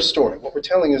longer story. What we're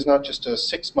telling is not just a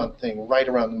 6-month thing right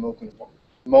around the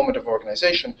moment of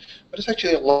organization, but it's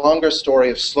actually a longer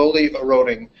story of slowly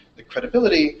eroding the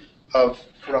credibility of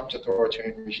corrupt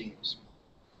authoritarian regimes.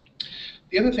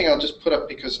 The other thing I'll just put up,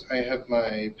 because I have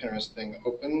my Pinterest thing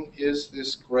open, is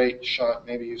this great shot,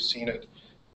 maybe you've seen it,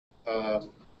 of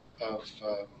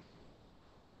the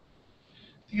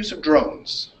use of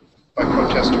drones by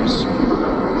protesters.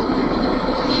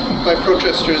 by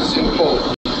protesters in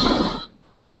Poland.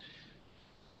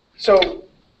 So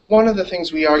one of the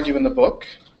things we argue in the book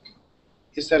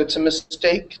is that it's a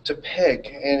mistake to peg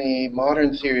any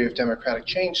modern theory of democratic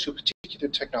change to a particular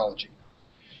technology.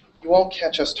 You won't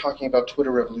catch us talking about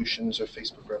Twitter revolutions or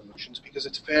Facebook revolutions because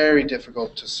it's very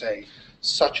difficult to say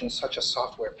such and such a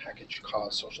software package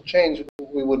caused social change.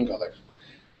 We wouldn't go there.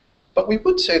 But we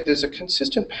would say there's a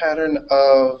consistent pattern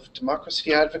of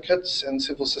democracy advocates and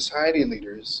civil society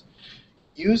leaders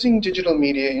using digital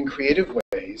media in creative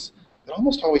ways that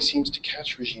almost always seems to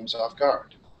catch regimes off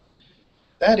guard.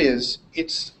 That is,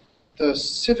 it's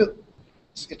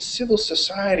civil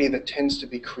society that tends to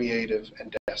be creative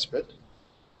and desperate,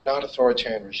 not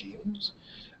authoritarian regimes.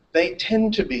 They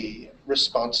tend to be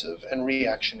responsive and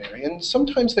reactionary, and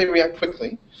sometimes they react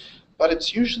quickly, but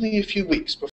it's usually a few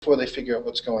weeks before they figure out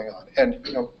what's going on. And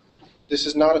this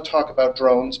is not a talk about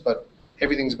drones, but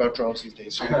everything's about drones these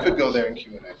days, so you could go there in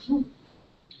Q&A.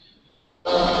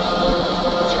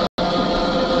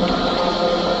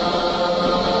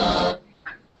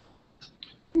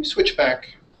 Let me switch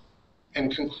back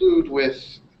and conclude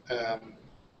with a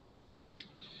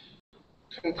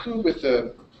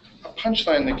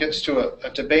punchline that gets to a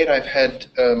debate I've had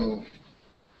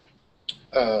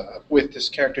with this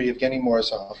character, Yevgeny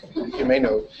Morozov, who you may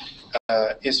know,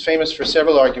 is famous for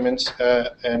several arguments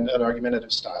and an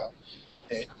argumentative style,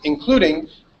 including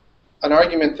an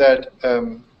argument that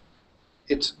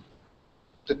it's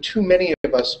that too many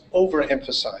of us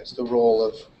overemphasize the role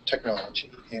of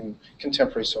technology in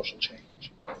contemporary social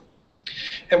change.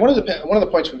 And one of the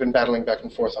points we've been battling back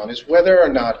and forth on is whether or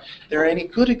not there are any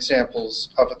good examples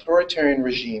of authoritarian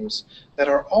regimes that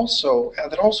are also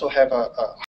have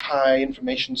a high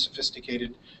informationally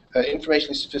sophisticated,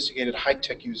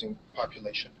 high-tech using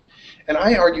population. And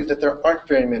I argue that there aren't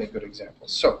very many good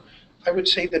examples. So I would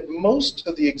say that most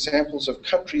of the examples of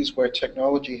countries where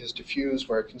technology has diffused,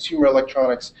 where consumer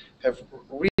electronics have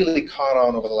really caught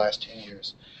on over the last 10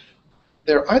 years,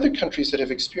 they're either countries that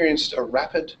have experienced a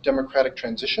rapid democratic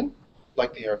transition,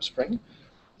 like the Arab Spring,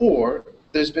 or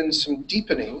there's been some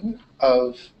deepening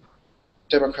of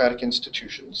democratic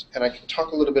institutions. And I can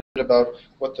talk a little bit about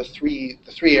what the three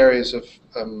areas of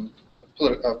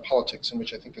politics in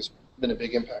which I think there's been a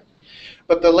big impact.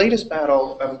 But the latest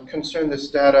battle concerned this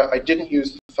data. I didn't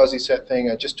use the fuzzy set thing.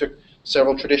 I just took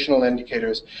several traditional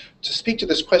indicators to speak to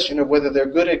this question of whether they're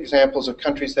good examples of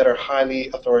countries that are highly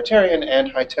authoritarian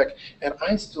and high-tech, and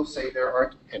I still say there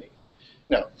aren't any.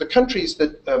 Now, the countries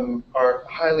that are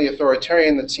highly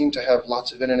authoritarian, that seem to have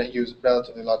lots of internet users,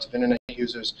 relatively lots of internet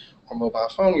users or mobile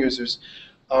phone users,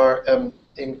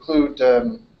 include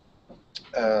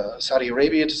Saudi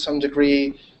Arabia to some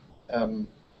degree,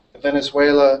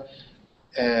 Venezuela,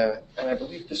 and I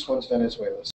believe this one's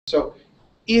Venezuela. So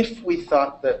if we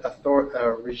thought that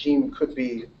a regime could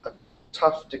be a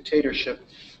tough dictatorship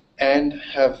and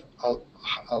have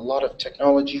a lot of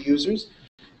technology users,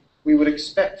 we would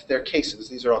expect their cases,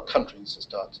 these are all countries as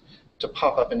dots, to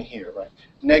pop up in here, right?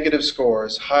 Negative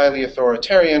scores, highly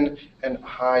authoritarian, and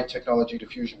high technology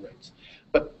diffusion rates.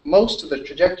 But most of the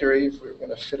trajectory, if we're going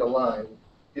to fit a line,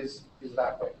 is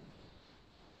that way.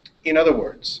 In other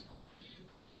words,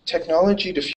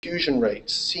 technology diffusion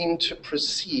rates seem to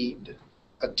precede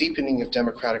a deepening of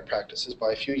democratic practices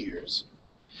by a few years.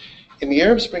 In the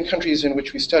Arab Spring countries in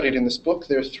which we studied in this book,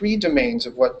 there are three domains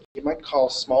of what you might call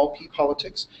small p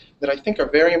politics that I think are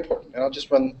very important, and I'll just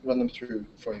run them through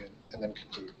for you and then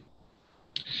conclude.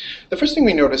 The first thing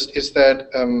we noticed is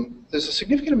that there's a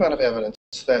significant amount of evidence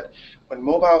that when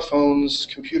mobile phones,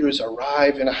 computers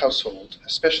arrive in a household,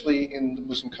 especially in the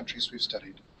Muslim countries we've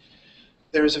studied,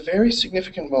 there is a very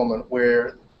significant moment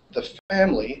where the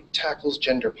family tackles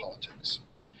gender politics.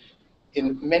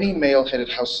 In many male-headed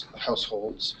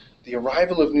households, the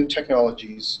arrival of new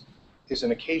technologies is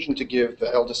an occasion to give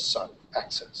the eldest son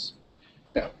access.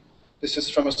 Now, this is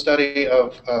from a study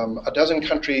of a dozen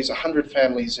countries, 100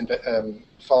 families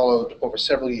followed over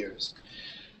several years.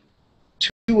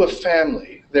 To a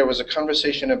family, there was a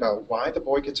conversation about why the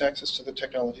boy gets access to the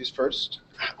technologies first,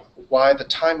 why the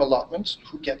time allotment,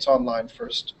 who gets online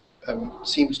first,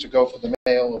 seems to go for the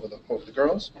male over the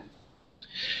girls.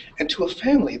 And to a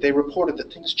family, they reported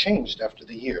that things changed after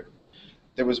the year.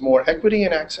 There was more equity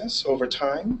in access over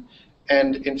time,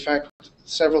 and in fact,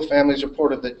 several families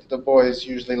reported that the boys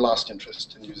usually lost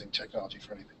interest in using technology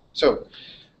for anything. So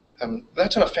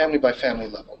that's on a family-by-family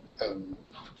level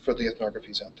for the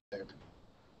ethnographers out there.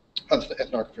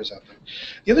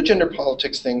 The other gender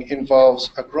politics thing involves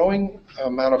a growing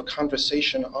amount of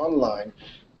conversation online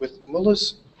with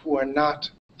mullahs who are not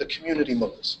the community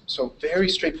mullahs. So very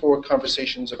straightforward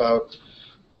conversations about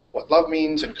what love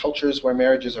means in cultures where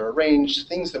marriages are arranged,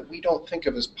 things that we don't think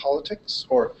of as politics,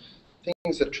 or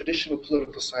things that traditional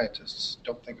political scientists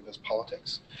don't think of as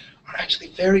politics, are actually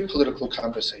very political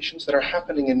conversations that are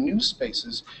happening in new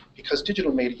spaces because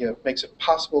digital media makes it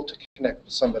possible to connect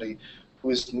with somebody who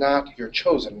is not your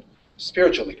chosen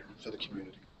spiritual leader for the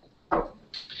community.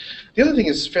 The other thing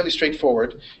is fairly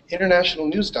straightforward. International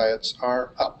news diets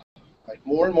are up. Right?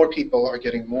 More and more people are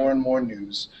getting more and more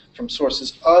news from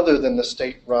sources other than the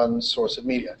state-run source of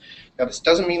media. Now, this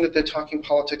doesn't mean that they're talking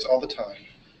politics all the time,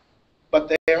 but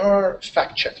they are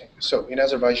fact-checking. So in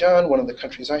Azerbaijan, one of the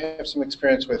countries I have some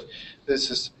experience with, there's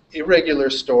this irregular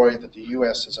story that the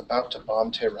US is about to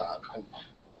bomb Tehran. And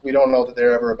we don't know that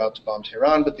they're ever about to bomb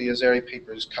Tehran, but the Azeri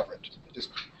papers cover it. Just,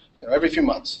 every few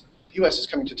months, the US is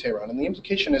coming to Tehran. And the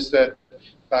implication is that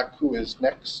Baku is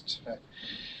next.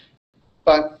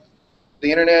 But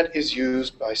the internet is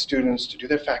used by students to do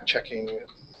their fact-checking.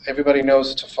 Everybody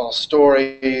knows it's a false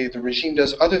story. The regime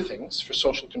does other things for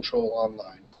social control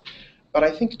online. But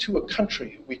I think to a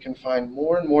country, we can find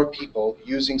more and more people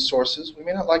using sources. We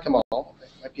may not like them all. It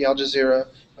might be Al Jazeera,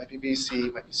 it might be BBC,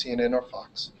 it might be CNN or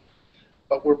Fox.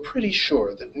 But we're pretty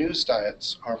sure that news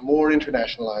diets are more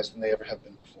internationalized than they ever have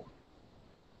been before.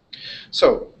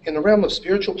 So, in the realm of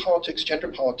spiritual politics, gender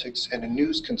politics, and in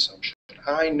news consumption,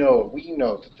 we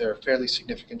know that there are fairly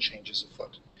significant changes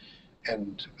afoot.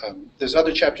 And there's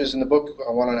other chapters in the book,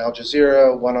 one on Al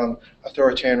Jazeera, one on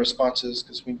authoritarian responses,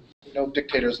 because we know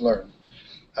dictators learn.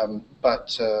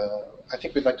 But I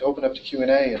think we'd like to open up to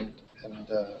Q&A,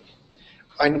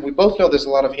 and we both know there's a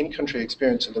lot of in-country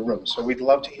experience in the room, so we'd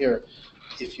love to hear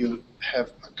if you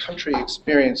have a country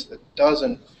experience that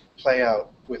doesn't play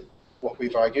out with what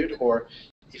we've argued, or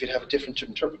if you'd have a different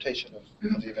interpretation of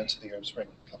the events of the Arab Spring.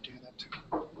 I'd love to hear that too.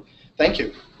 Thank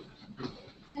you.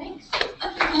 Thanks. Thank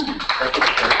you.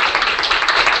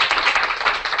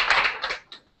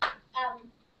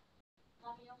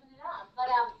 Let me open it up. But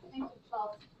thank you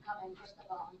both for coming. First of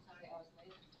all, I'm sorry I was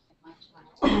late.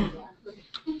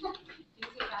 Easy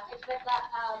traffic.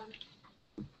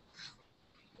 But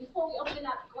before we open it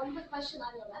up, one quick question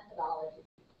on your methodology.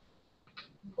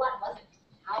 What was it?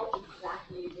 How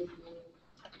exactly did you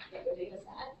get your data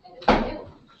set? And is it available?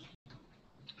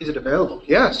 Is it available?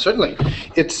 Yeah, certainly.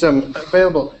 It's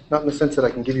available, not in the sense that I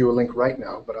can give you a link right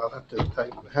now, but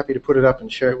I'm happy to put it up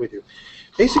and share it with you.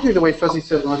 Basically, the way fuzzy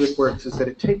set logic works is that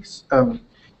it takes,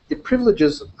 it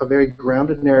privileges a very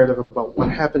grounded narrative about what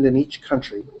happened in each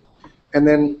country, and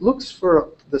then looks for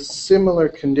the similar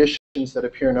conditions that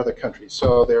appear in other countries.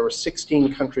 So there were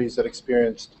 16 countries that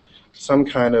experienced some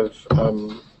kind of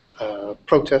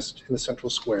protest in the central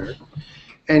square,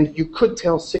 and you could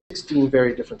tell 16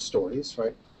 very different stories,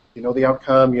 right? You know the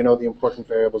outcome, you know the important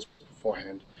variables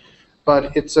beforehand.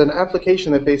 But it's an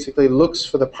application that basically looks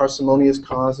for the parsimonious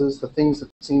causes, the things that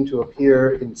seem to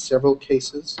appear in several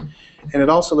cases, and it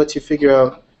also lets you figure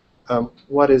out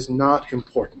what is not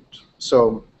important.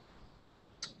 So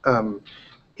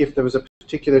if there was a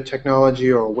particular technology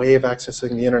or a way of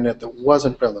accessing the internet that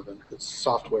wasn't relevant, the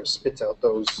software spits out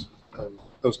those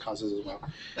causes as well.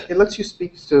 It lets you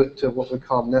speak to what we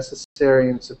call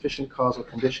necessary and sufficient causal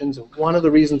conditions. And one of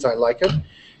the reasons I like it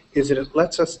is that it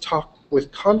lets us talk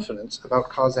with confidence about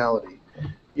causality.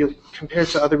 Compared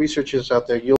to other researchers out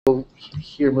there, you'll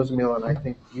hear Muzamil, I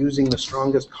think, using the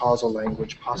strongest causal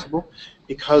language possible,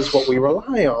 because what we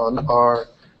rely on are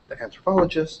the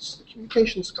anthropologists, the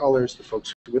communication scholars, the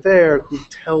folks who were there, who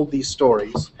tell these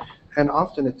stories. And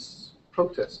often it's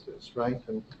protesters, right?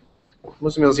 And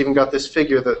Muzamil's even got this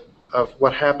figure of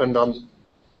what happened on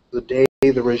the day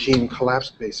the regime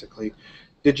collapsed, basically.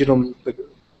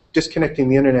 Disconnecting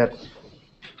the internet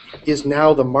is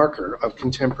now the marker of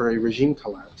contemporary regime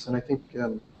collapse. And I think,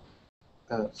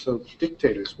 so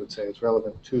dictators would say it's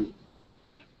relevant too.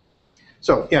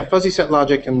 So yeah, fuzzy set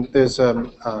logic, and there's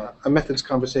a methods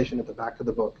conversation at the back of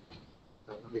the book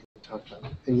that we can talk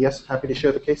about. And yes, happy to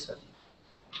share the case set.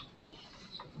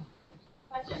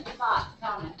 Question, thought,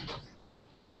 comment.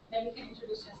 Maybe you can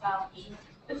introduce yourself.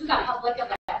 This is a public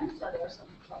event, so there's some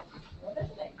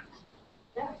things.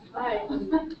 Yeah, hi.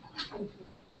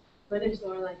 My name is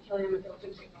Lorelai Kelly. I'm at the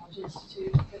Open Technology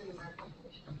Institute at the American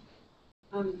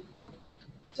Foundation.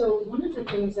 So one of the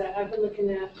things that I've been looking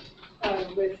at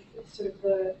with sort of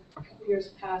the couple years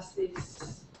past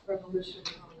these revolutions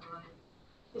online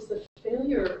is the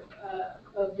failure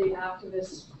of the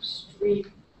activist street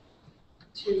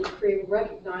to create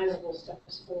recognizable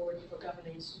steps forward for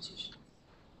governing institutions.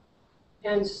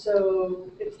 And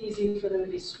so it's easy for them to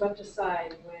be swept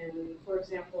aside when, for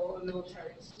example, a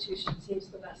military institution seems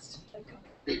the best at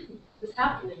governing. This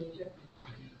happened in Egypt.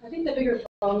 I think the bigger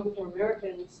problem for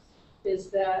Americans is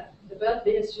that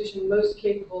the institution most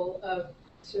capable of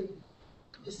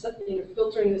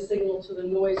filtering the signal to the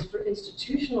noise for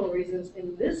institutional reasons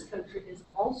in this country is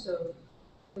also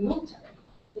the military.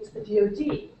 It's the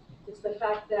DoD. It's the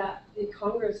fact that the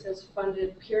Congress has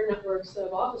funded peer networks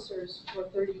of officers for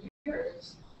 30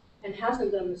 years and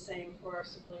hasn't done the same for our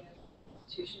civilian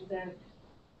institutions. And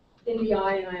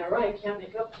NBI and IRI can't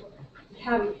make up for it. We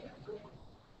haven't made up for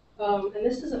it. And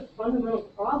this is a fundamental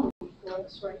problem for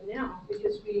us right now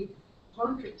because we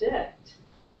contradict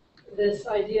this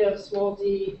idea of small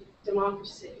d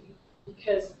democracy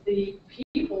because the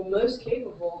people most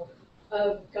capable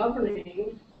of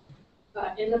governing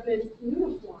end up in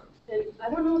uniform. And I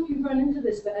don't know if you've run into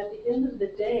this, but at the end of the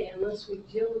day, unless we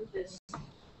deal with this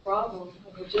problem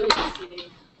of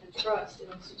legitimacy and trust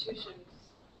in institutions,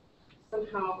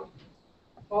 somehow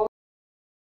all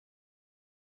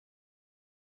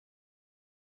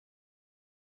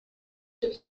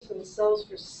themselves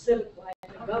for civic life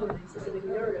and governance is an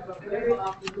ignorative of very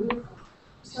often uniform.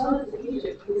 We saw this in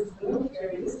Egypt because the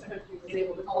military in this country was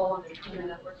able to call on their peer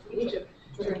networks in Egypt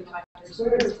during Kaiser's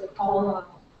orders that call on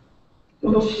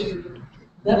Moshe,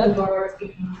 Lebanon,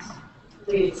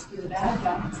 please, the bad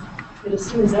guys. But as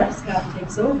soon as that staff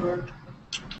takes over,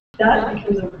 that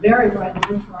becomes a very bright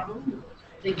line for our own military.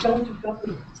 They don't do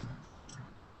government.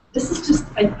 This is just,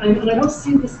 and I don't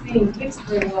see this being fixed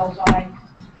very well by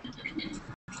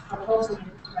our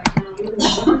policymakers right now. Even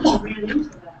though we ran into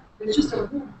that. There's just a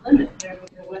real limit there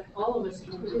with what all of us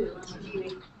can do. And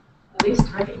we at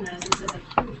least recognize this as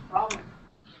a huge problem.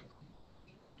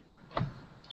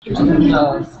 We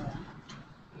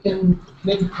can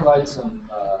maybe provide some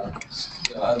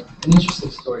an interesting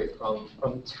story from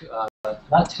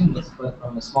not too much, but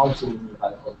from a small city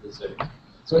nearby called Desert.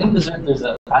 So in Desert, there's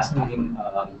a fascinating.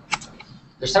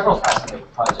 There's several fascinating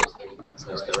projects that we can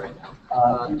discuss there right now.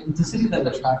 It's a city that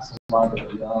attracts a lot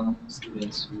of young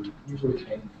students who usually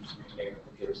train in engineering,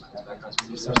 computer science backgrounds.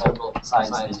 Because there are several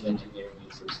science and engineering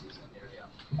universities in the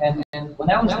area. And when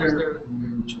I was there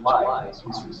in July, just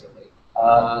recently,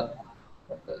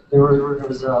 there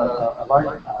was a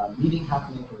large meeting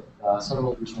happening with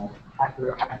several regional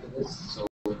activists, so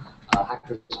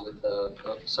hackers with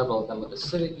several of them with a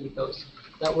civic ethos,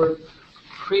 that were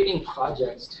creating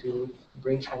projects to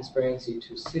bring transparency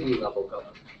to city-level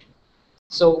government.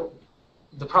 So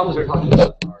the problems we're talking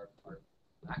about are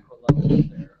macro level,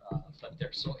 but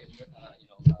they're so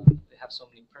they have so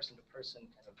many person-to-person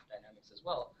kind of dynamics as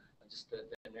well, just the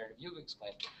narrative you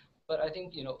explained. But I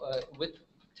think with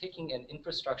taking an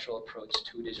infrastructural approach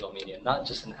to digital media, not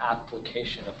just an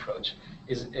application approach,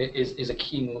 is a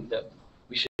key move that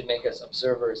we should make as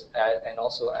observers and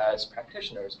also as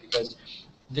practitioners, because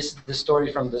this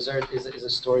story from Desert is a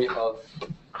story of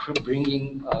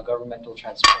bringing governmental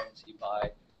transparency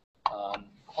by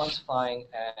quantifying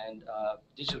and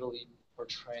digitally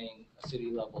portraying a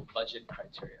city-level budget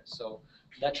criteria. So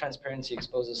that transparency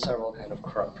exposes several kind of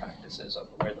corrupt practices of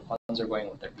where the funds are going,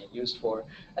 what they're being used for.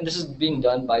 And this is being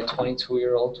done by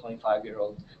 22-year-old,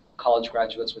 25-year-old college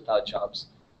graduates without jobs,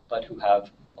 but who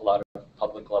have a lot of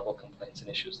public-level complaints and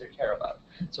issues they care about.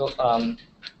 So,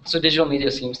 so digital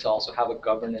media seems to also have a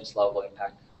governance-level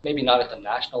impact, maybe not at the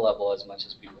national level as much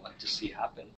as we want to see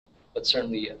happen, but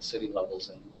certainly at city levels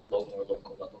and more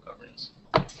local-level governance.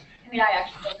 I mean, I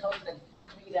actually hosted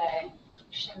a 3-day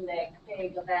shindig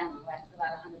big event with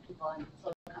about 100 people in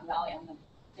Silicon Valley on the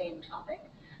same topic,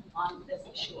 on this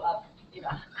issue of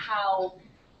how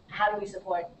do we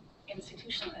support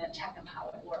institutions in a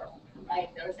tech-empowered world, right?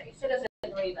 There is a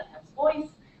citizenry that has voice,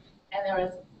 and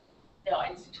there are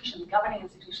institutions, governing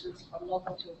institutions from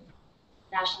local to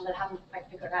national that haven't quite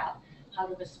figured out how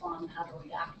to respond, how to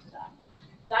react to that.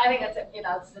 So I think it's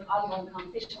an ongoing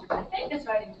conversation. I think it's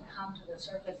starting to come to the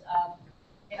surface of,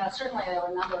 certainly there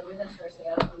were a number of ministers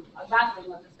there who are grappling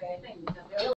with this very thing, because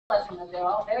they're realizing that their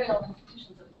very own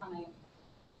institutions are becoming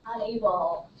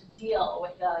unable to deal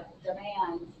with the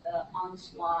demands, the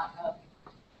onslaught of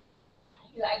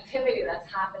activity that's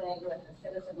happening with the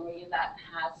citizenry that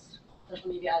has social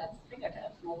media at its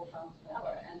fingertips, mobile phones,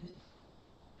 whatever. And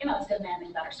it's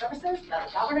demanding better services, better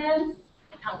governance,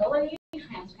 accountability,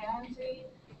 transparency.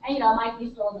 And it might be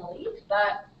still in the lead,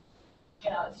 but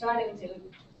it's starting to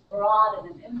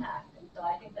broaden and impact. And so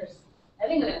I think we're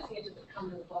going to see it just come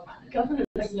to the forefront. Governance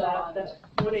that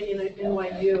one at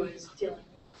NYU is dealing with.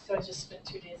 So I just spent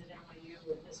 2 days at NYU,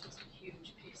 and this was a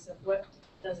huge piece of what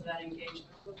does that engagement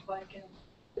look like. And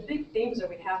the big themes are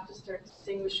we have to start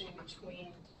distinguishing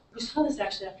between, you saw this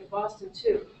actually after Boston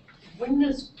too. When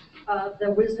does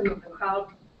the wisdom of the crowd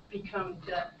become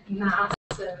the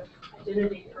massive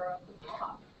identity or of the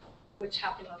mob, which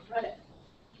happened on Reddit?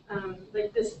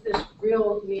 like this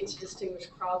real need to distinguish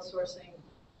crowdsourcing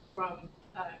from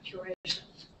curation,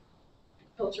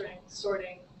 filtering,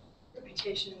 sorting,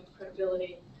 reputation,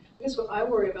 credibility. I guess what I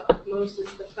worry about most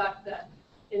is the fact that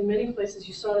in many places,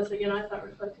 you saw this again, I thought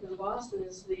reflected in Boston,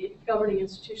 is the governing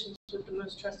institutions with the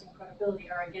most trust and credibility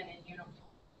are again in uniform.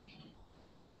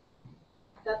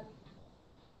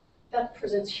 That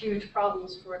presents huge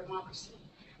problems for a democracy.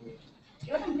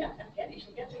 You and Afghanistan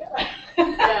should get together.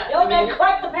 Yeah, You'll I mean, make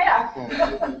quite the pair.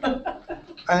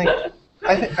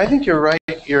 I think you're right.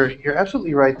 You're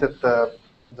absolutely right that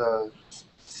the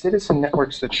citizen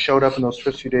networks that showed up in those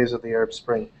first few days of the Arab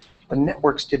Spring, the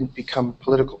networks didn't become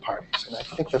political parties, and I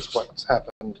think that's what's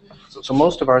happened. So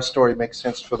most of our story makes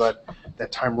sense for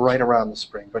that time right around the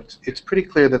spring. But it's pretty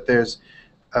clear that there's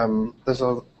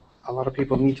a lot of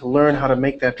people need to learn how to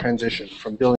make that transition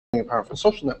from building a powerful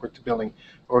social network to building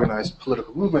organized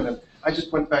political movement. And I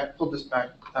just pulled this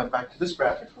back to this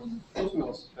graphic from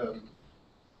Roosevelt.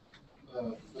 One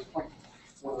of the points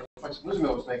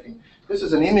Roosevelt was making. This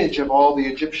is an image of all the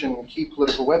Egyptian key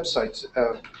political websites,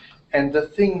 and the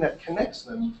thing that connects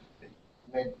them, you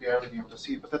may barely be able to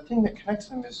see it, but the thing that connects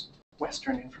them is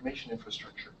Western information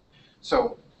infrastructure.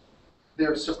 So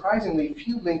there are surprisingly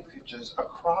few linkages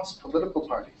across political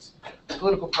parties. The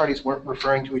political parties weren't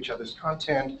referring to each other's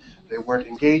content, they weren't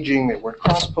engaging, they weren't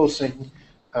cross-posting,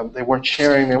 they weren't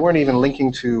sharing, they weren't even linking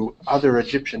to other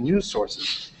Egyptian news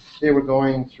sources. They were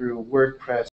going through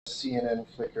WordPress, CNN,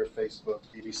 Flickr, Facebook,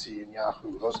 BBC, and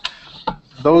Yahoo.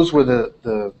 Those were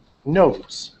the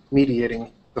nodes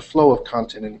mediating the flow of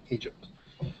content in Egypt.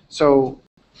 So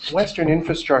Western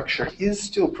infrastructure is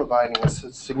still providing a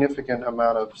significant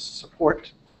amount of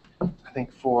support, I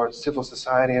think, for civil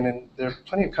society. And there are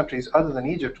plenty of countries other than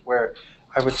Egypt where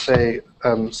I would say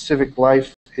civic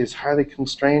life is highly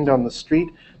constrained on the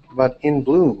street, but in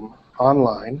bloom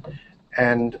online,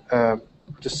 and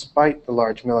despite the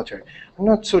large military. I'm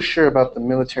not so sure about the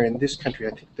military in this country. I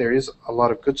think there is a lot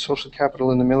of good social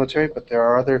capital in the military, but there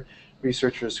are other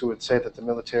researchers who would say that the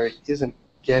military isn't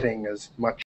getting as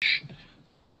much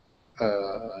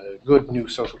good new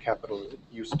social capital as it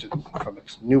used to from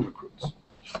its new recruits.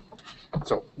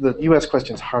 So the U.S.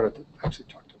 question is harder to actually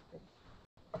talk to.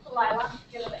 Lila,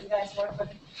 given that you guys work with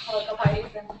political parties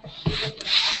and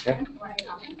Yeah.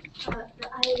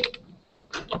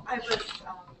 I was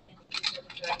in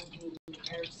Egypt during the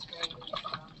Arab Spring,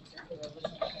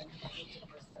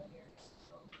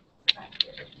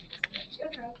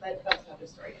 but that's another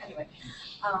story. Anyway,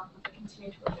 I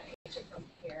continue to work in Egypt from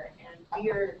here, and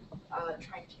we are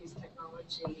trying to use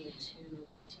technology to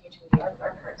continue to engage with our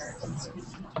partners who do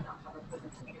not have a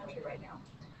presence in the country right now.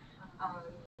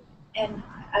 And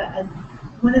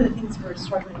one of the things we're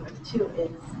struggling with too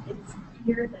is it's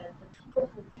clear that the people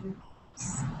who do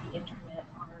use the internet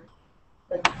are,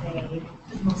 let's say,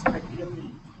 for the most part, the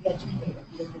elite, the educated,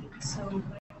 the elite. So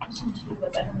my question to you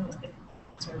was, I don't know if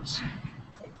research,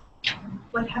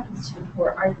 what happens to the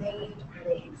poor? Are they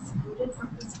excluded from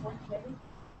this whole thing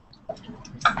of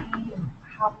democracy? And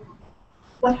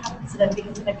what happens to them?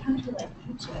 Because in a country like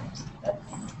Egypt,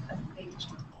 that's a big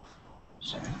chunk.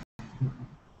 Sure.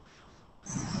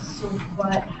 So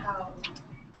what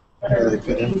are the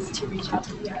ways to reach out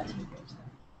to the activists?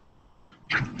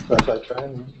 So if I try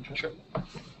and sure.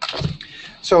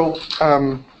 So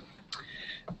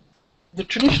the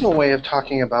traditional way of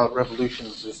talking about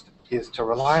revolutions is to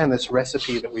rely on this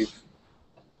recipe that we've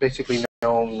basically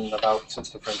known about since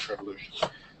the French Revolution.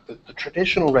 The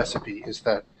traditional recipe is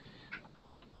that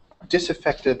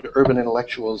disaffected urban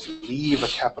intellectuals leave a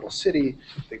capital city,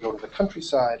 they go to the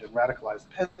countryside and radicalize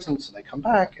the peasants, and they come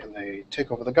back and they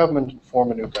take over the government and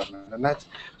form a new government. And that's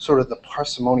sort of the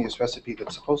parsimonious recipe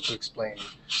that's supposed to explain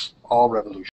all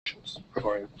revolutions,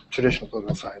 according to traditional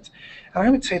political science. And I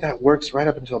would say that works right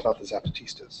up until about the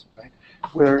Zapatistas, right?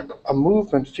 Where a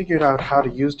movement figured out how to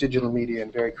use digital media in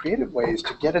very creative ways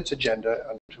to get its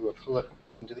agenda into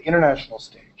the international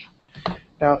stage.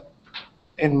 Now,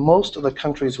 in most of the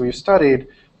countries we've studied,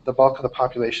 the bulk of the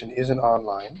population isn't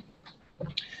online.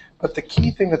 But the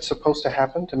key thing that's supposed to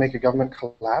happen to make a government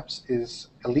collapse is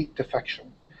elite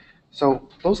defection. So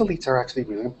those elites are actually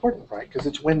really important, right? Because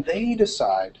it's when they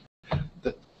decide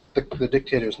that the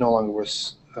dictator is no longer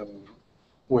worth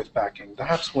backing,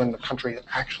 that's when the country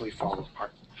actually falls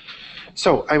apart.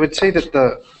 So I would say that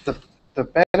the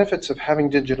benefits of having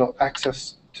digital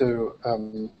access to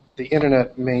the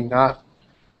internet may not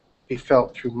be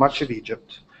felt through much of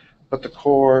Egypt, but the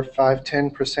core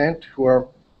 5–10%, who are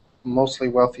mostly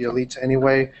wealthy elites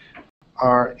anyway,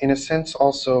 are in a sense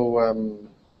also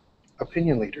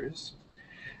opinion leaders.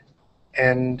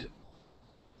 And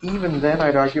even then,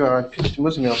 I'd argue, or I'd pitch to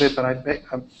Muzamil a bit, but I'd bet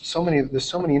there's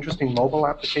so many interesting mobile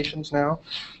applications now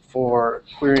for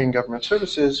querying government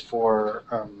services, for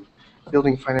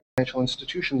building financial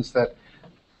institutions, that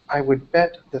I would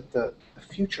bet that the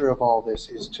future of all this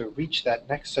is to reach that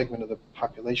next segment of the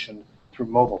population through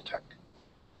mobile tech.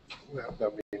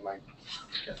 That would be my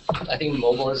guess. I think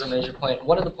mobile is a major point.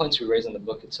 One of the points we raise in the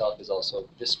book itself is also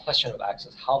this question of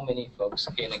access. How many folks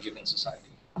in a given society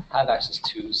have access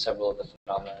to several of the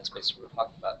phenomena and spaces we're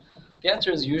talking about? The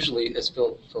answer is usually, as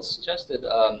Phil suggested,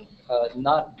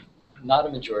 not a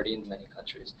majority in many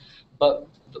countries. But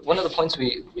one of the points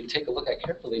we take a look at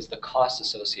carefully is the cost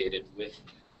associated with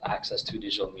access to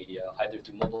digital media, either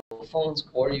through mobile phones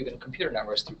or even computer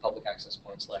networks through public access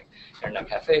points like internet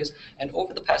cafes. And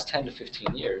over the past 10 to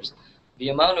 15 years, the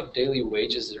amount of daily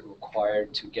wages that are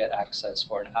required to get access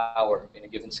for an hour in a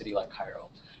given city like Cairo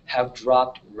have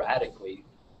dropped radically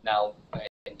now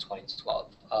in 2012.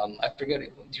 I forget,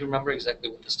 do you remember exactly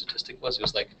what the statistic was? It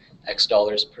was like X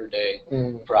dollars per day,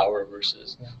 per hour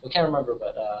versus, we can't remember,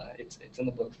 but it's in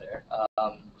the book there.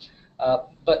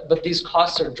 But these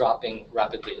costs are dropping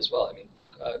rapidly as well. I mean,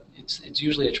 it's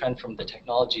usually a trend from the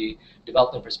technology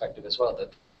development perspective as well,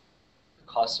 that the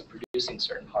costs of producing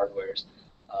certain hardwares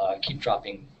keep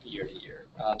dropping year to year.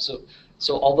 So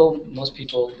although most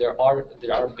people, there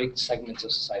are big segments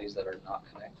of societies that are not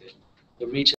connected, the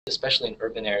reach, especially in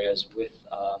urban areas with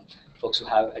folks who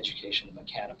have education but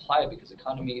can't apply because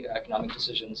economic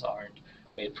decisions aren't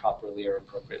made properly or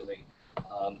appropriately,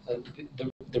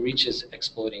 the reach is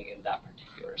exploding in that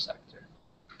particular sector.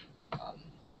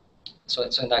 So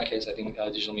in that case, I think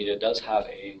digital media does have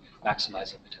a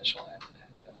maximizing potential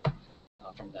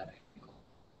from that angle.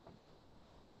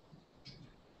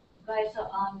 Guys, so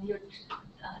your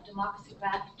democracy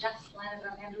graph just landed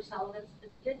on Andrew Sullivan's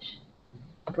pitch.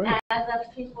 Great. As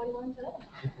of 3:41 today.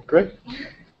 Great.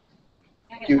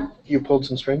 You pulled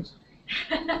some strings?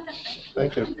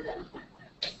 Thank you.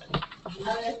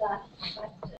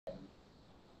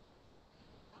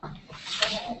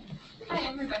 Hi,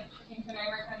 I'm Rebecca Kingston. I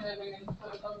work on the Women's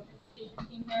Political Participation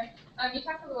team here. You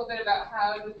talked a little bit about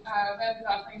how web is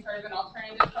offering sort of an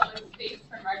alternative public space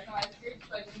for marginalized groups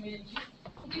like women and youth.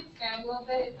 Could you expand a little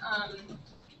bit?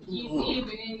 Do you see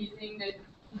women using the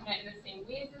internet in the same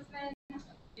ways as men?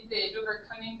 Is it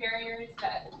overcoming barriers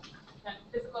that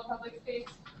physical public space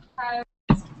has,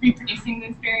 reproducing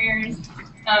those barriers?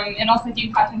 And also, do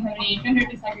you happen to have any gender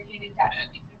disaggregated data,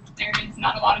 because there is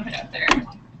not a lot of it out there?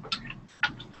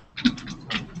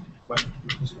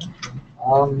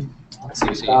 Let's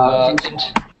see.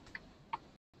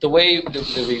 The way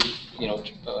that we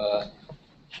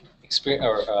experience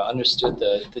or understood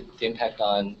the impact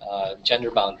on gender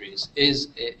boundaries is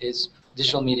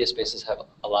digital media spaces have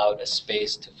allowed a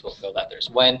space to fulfill that. There's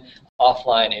when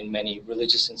offline in many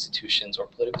religious institutions or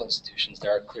political institutions,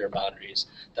 there are clear boundaries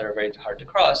that are very hard to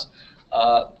cross.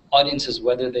 Audiences,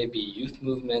 whether they be youth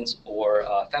movements or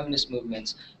feminist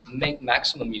movements, make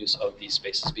maximum use of these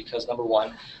spaces because, number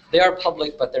one, they are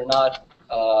public, but they're not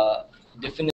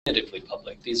definitively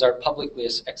public. These are publicly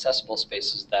accessible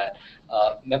spaces that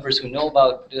members who know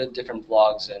about the different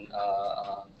blogs and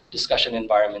discussion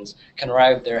environments can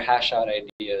arrive there, hash out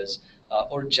ideas,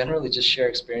 or generally just share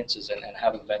experiences and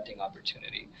have a venting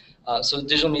opportunity. So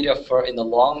digital media in the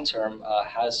long term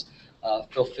has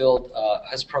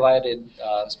provided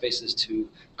spaces to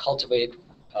cultivate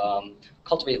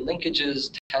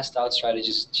linkages, test out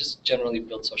strategies, just generally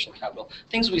build social capital.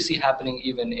 Things we see happening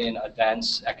even in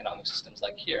advanced economic systems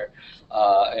like here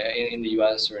in the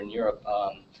US or in Europe.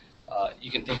 You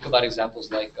can think about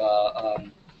examples like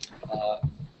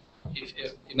if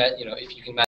you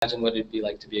can imagine what it'd be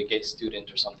like to be a gay student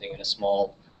or something in a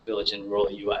small village in rural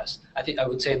US. I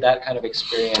would say that kind of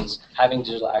experience, having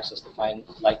digital access to find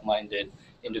like-minded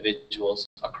individuals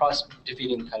across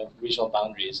defeating kind of regional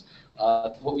boundaries.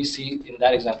 What we see in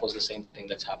that example is the same thing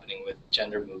that's happening with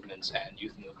gender movements and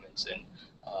youth movements in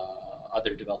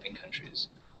other developing countries.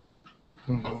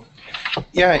 Mm-hmm.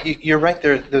 Yeah, you're right.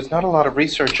 There's not a lot of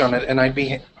research on it, and I'd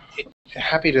be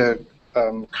happy to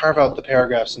carve out the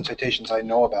paragraphs and citations I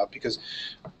know about, because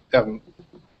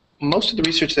most of the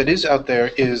research that is out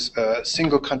there is a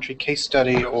single country case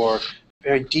study or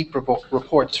very deep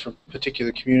reports from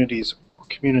particular communities or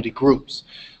community groups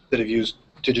that have used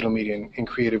digital media in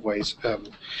creative ways.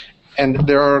 And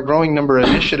there are a growing number of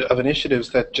initiatives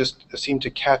that just seem to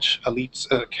catch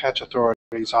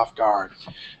authorities off guard,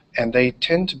 and they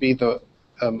tend to be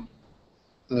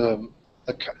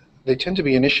they tend to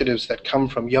be initiatives that come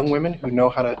from young women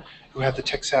who have the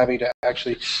tech savvy to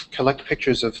actually collect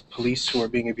pictures of police who are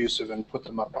being abusive and put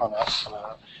them up on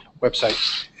a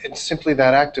website. It's simply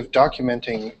that act of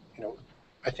documenting,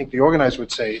 I think the organizers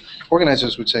would say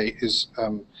is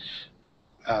part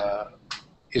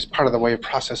of the way of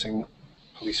processing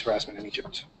police harassment in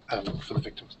Egypt for the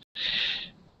victims.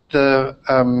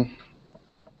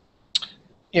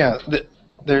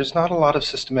 There's not a lot of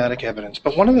systematic evidence,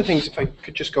 but one of the things, if I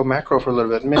could just go macro for a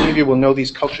little bit, many of you will know these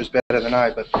cultures better than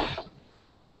I, but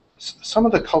some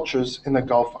of the cultures in the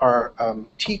Gulf are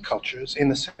tea cultures, in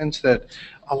the sense that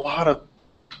a lot of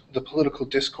the political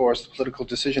discourse, the political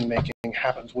decision-making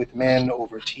happens with men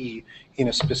over tea in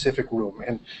a specific room.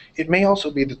 And it may also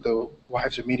be that the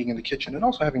wives are meeting in the kitchen and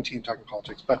also having tea and talking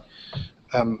politics, but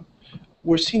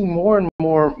we're seeing more and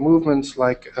more movements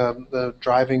like the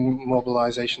driving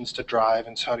mobilizations to drive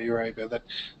in Saudi Arabia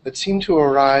that seem to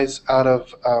arise out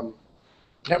of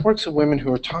networks of women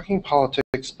who are talking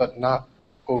politics but not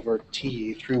over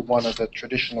tea through one of the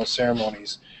traditional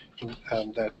ceremonies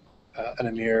that an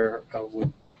emir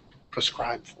would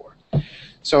prescribe for.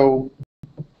 So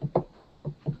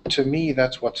to me,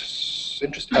 that's what's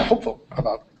interesting, hopeful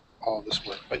about all of this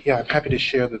work. But yeah, I'm happy to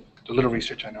share the little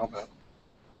research I know about.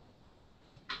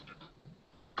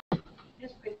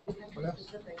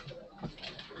 Specific to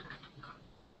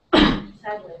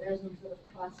sadly, there isn't sort of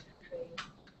cross-country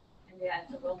in the eye,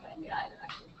 it's a real in the eye to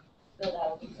actually build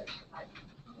out a research department.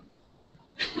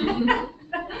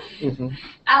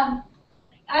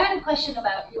 I had a question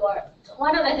about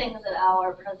one of the things that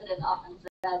our president often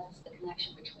says is the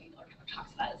connection between, or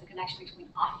talks about, is the connection between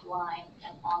offline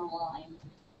and online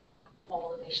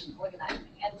mobilization organizing.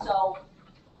 And so,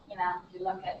 you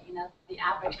look at, the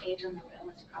average age in the room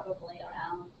is probably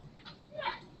around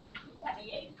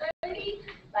 28, 30,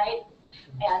 right?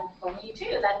 And for me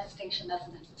too, that distinction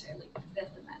doesn't necessarily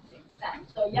exist in that same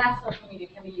sense. So yes, social media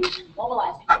can be used to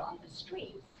mobilize people on the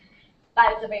streets,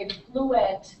 but it's a very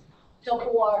fluid, so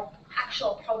for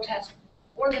actual protest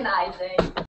organizing,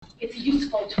 it's a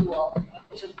useful tool,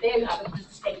 which is there you have a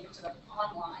distinct sort of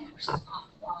online versus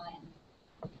offline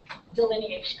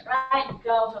delineation, right? You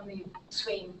go from the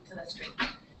screen to the street.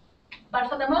 But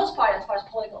for the most part, as far as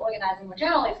political organizing more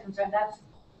generally is concerned, that's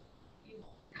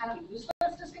kind of a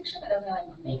useless distinction. It doesn't really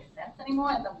make sense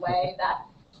anymore in the way that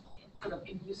it's sort of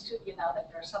been used to, that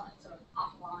there's some sort of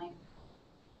offline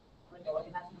political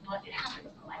organizing. It happens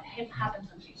online. It happens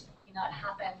on Facebook. It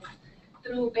happens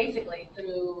through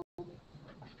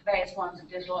various forms of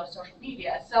digital or social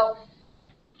media. So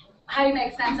how do you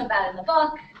make sense of that in the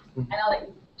book? I know that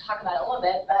you talk about it a little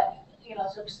bit, but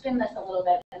sort of spin this a little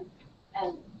bit and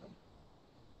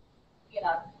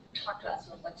talk to us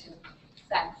of what's your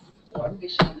sense or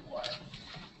vision or.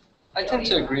 I tend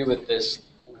to agree with this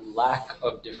lack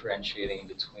of differentiating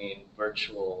between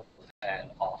virtual and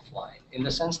offline, in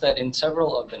the sense that in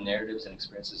several of the narratives and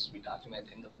experiences we document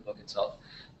in the book itself,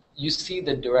 you see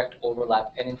the direct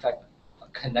overlap and in fact a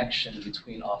connection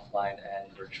between offline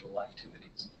and virtual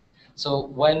activities. So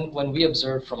when we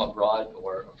observe from abroad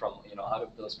or from out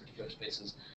of those particular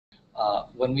spaces,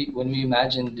 when we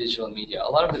imagine digital media, a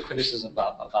lot of the criticism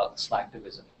about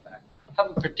slacktivism, in fact,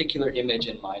 have a particular image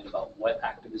in mind about what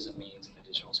activism means in the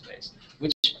digital space,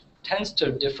 which tends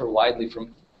to differ widely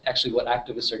from actually what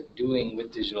activists are doing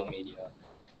with digital media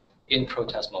in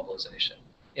protest mobilization,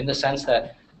 in the sense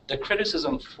that the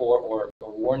criticism for or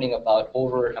warning about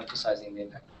overemphasizing the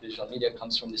impact of digital media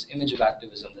comes from this image of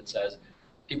activism that says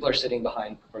people are sitting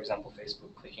behind, for example,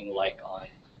 Facebook, clicking like on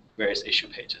various issue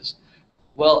pages.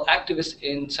 Well, activists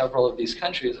in several of these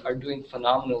countries are doing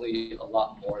phenomenally a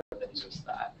lot more than just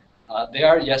that. They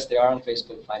are on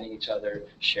Facebook, finding each other,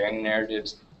 sharing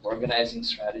narratives, organizing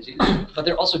strategies, but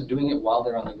they're also doing it while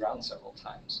they're on the ground several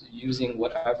times, using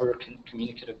whatever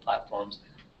communicative platforms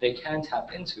they can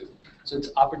tap into. So it's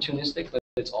opportunistic, but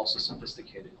it's also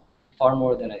sophisticated, far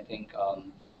more than I think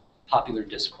popular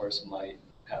discourse might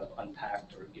have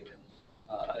unpacked or given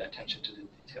attention to the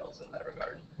details in that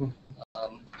regard.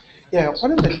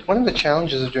 One of the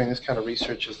challenges of doing this kind of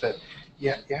research is that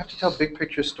you have to tell big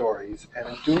picture stories, and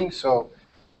in doing so,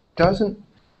 doesn't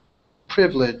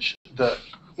privilege the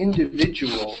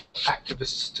individual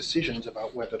activists' decisions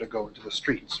about whether to go into the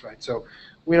streets, right? So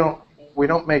we aren't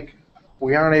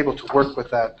able to work with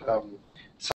that,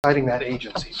 citing that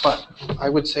agency. But I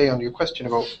would say on your question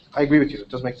about, I agree with you, it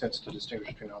doesn't make sense to distinguish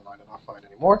between online and offline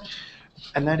anymore.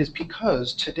 And that is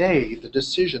because today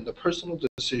the personal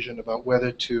decision about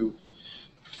whether to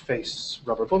face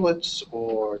rubber bullets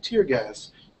or tear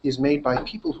gas is made by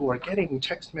people who are getting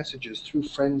text messages through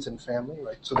friends and family,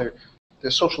 right? So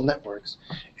they're social networks,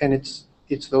 and it's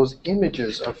those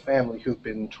images of family who've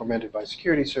been tormented by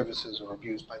security services or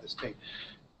abused by the state.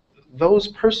 Those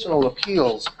personal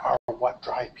appeals are what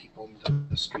drive people into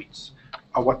the streets.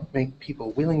 are what make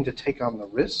people willing to take on the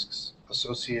risks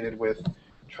associated with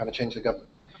trying to change the government.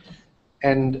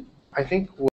 And I think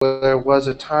there was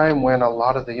a time when a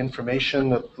lot of the information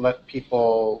that let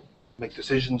people make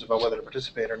decisions about whether to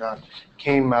participate or not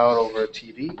came out over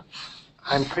TV.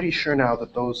 I'm pretty sure now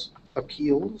that those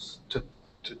appeals to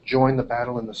join the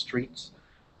battle in the streets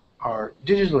are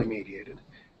digitally mediated,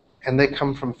 and they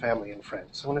come from family and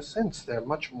friends. So in a sense, they're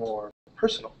much more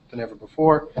personal than ever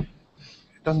before. It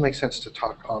doesn't make sense to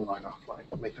talk online, offline,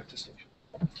 make that distinction.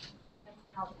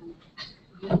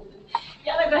 The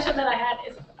other question that I had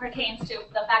pertains to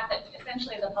the fact that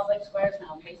essentially the public square is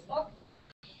now Facebook.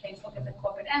 Facebook is a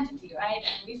corporate entity, right?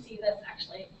 And we see this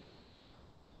actually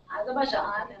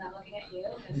Azerbaijan, and I'm looking at you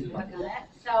because you work on it.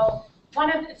 So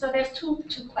there's two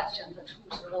questions, or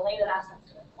two sort of related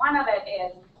aspects to it. One of it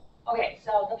is, okay,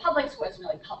 so the public square is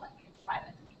really public, it's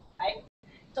private, right?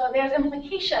 So there's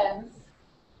implications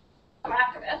for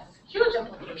activists, huge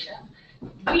implications.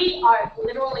 We are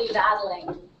literally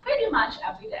battling pretty much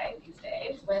every day these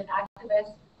days with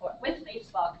activists, or with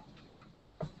Facebook,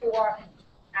 for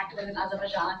activists in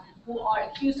Azerbaijan who are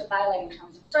accused of violating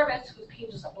terms of service, whose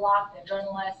pages are blocked, they're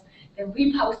journalists, they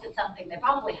reposted something, they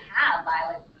probably have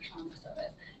violated the terms of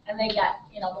service, and they get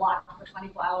blocked for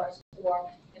 24 hours, or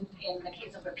in the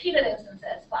case of repeated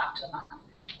instances, blocked to a month,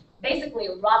 basically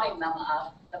robbing them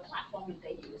of the platform that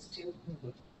they use to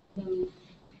move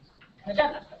an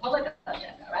agenda, the public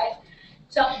agenda, right?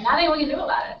 So nothing we can do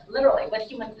about it, literally, with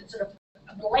human sort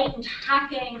of blatant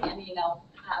hacking and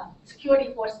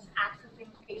security forces accessing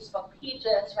Facebook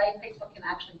pages, right? Facebook can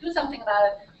actually do something about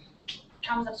it. In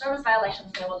terms of service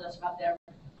violations, they will just rub their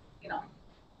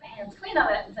hands clean of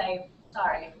it and say,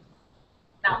 sorry,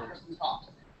 that person's fault.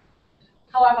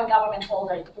 However, government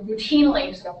holds are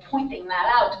routinely sort of pointing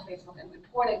that out to Facebook and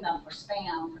reporting them for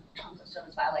spam, for terms of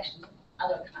service violations, and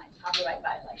other kinds, copyright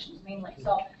violations mainly.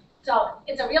 So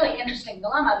it's a really interesting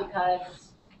dilemma because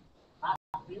it's not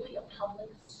really a public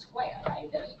square,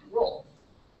 right? There's rules.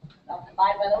 Don't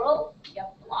abide by the rules, you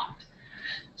get blocked.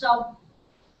 So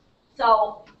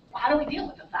how do we deal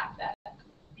with the fact that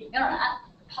the internet,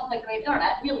 the public-grade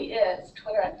internet, really is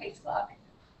Twitter and Facebook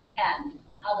and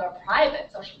other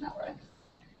private social networks?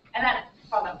 And then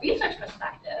from a research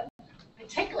perspective,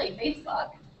 particularly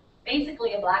Facebook,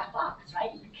 basically a black box,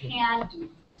 right? You can do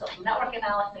social network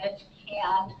analysis,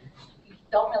 you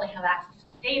don't really have access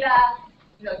to data,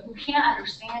 you can't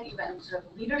understand even sort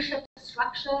of leadership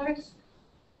structures.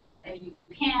 And you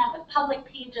can with public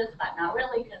pages, but not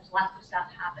really, because lots of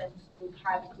stuff happens through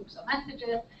private groups of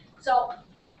messages. So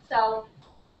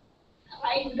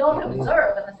right, you don't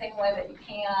observe in the same way that you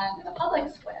can in a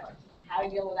public square. How do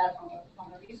you deal with that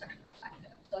from a research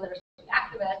perspective? So there's the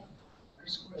activists, are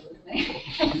screwed,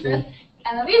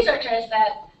 and the researchers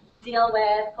that deal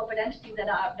with corporate entities that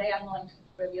are very unwilling to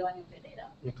reveal any of their data.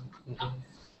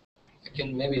 I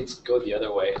can maybe go the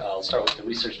other way. I'll start with the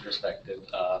research perspective,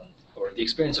 or the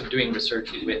experience of doing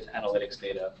research with analytics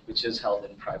data, which is held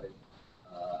in private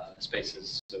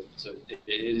spaces. So it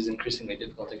is increasingly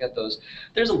difficult to get those.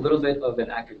 There's a little bit of an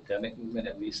academic movement,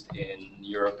 at least in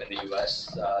Europe and the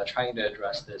US, trying to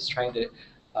address this, trying to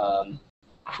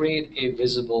create a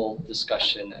visible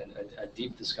discussion and a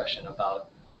deep discussion about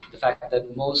the fact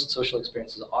that most social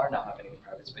experiences are now happening in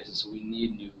private spaces, so we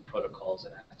need new protocols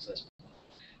and access.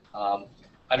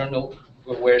 I don't know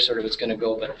where sort of it's going to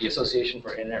go, but the Association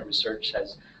for Internet Research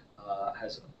has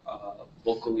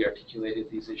vocally articulated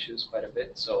these issues quite a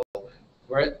bit. So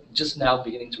we're just now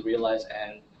beginning to realize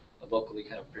and vocally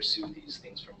kind of pursue these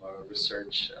things from a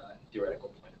research and theoretical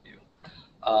point of view.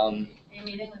 Are you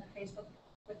meeting with Facebook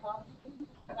with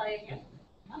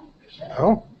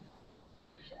Oh.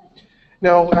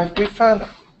 No, we found,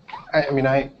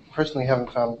 I personally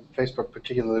haven't found Facebook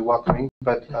particularly welcoming,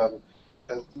 but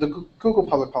the Google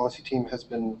Public Policy team has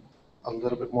been a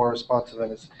little bit more responsive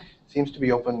and seems to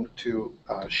be open to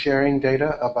sharing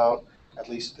data about at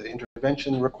least the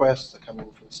intervention requests that come in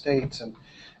from the states. And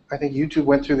I think YouTube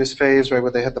went through this phase, right,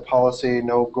 where they had the policy,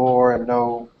 no gore and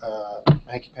no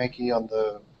hanky-panky on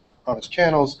its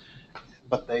channels,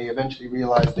 but they eventually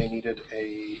realized they needed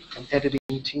an editing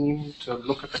team to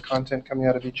look at the content coming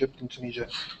out of Egypt and Tunisia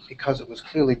because it was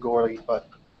clearly gory, but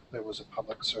there was a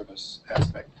public service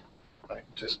aspect, right,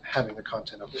 just having the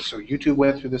content up there. So YouTube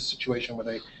went through this situation where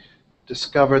they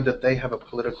discovered that they have a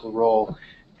political role,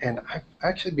 and I've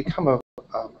actually become a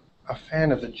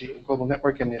fan of the Global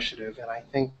Network Initiative, and I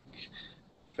think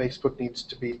Facebook needs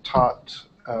to be taught.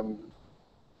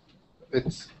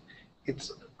 It's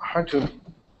hard to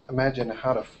imagine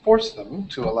how to force them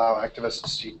to allow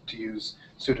activists to use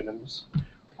pseudonyms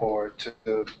or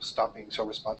to stop being so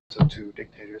responsive to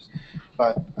dictators.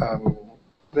 But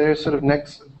they're sort of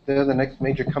they're the next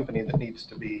major company that needs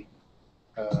to be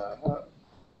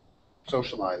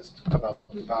socialized about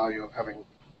the value of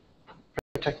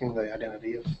protecting the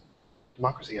identity of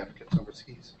democracy advocates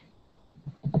overseas.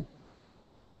 I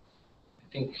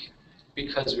think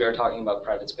because we are talking about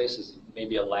private spaces,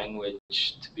 maybe a language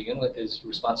to begin with is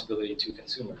responsibility to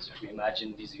consumers. If we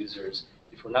imagine these users,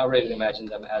 if we're not ready to imagine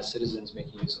them as citizens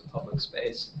making use of public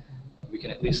space, we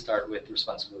can at least start with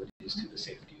responsibilities to the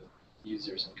safety of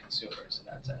users and consumers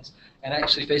in that sense. And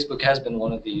actually, Facebook has been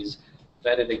one of these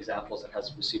vetted examples that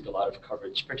has received a lot of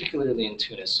coverage, particularly in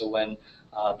Tunis. So when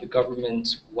the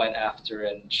government went after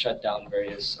and shut down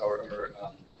various,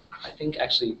 I think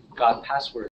actually got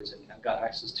passwords and got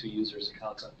access to users'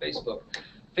 accounts on Facebook,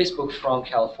 Facebook from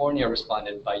California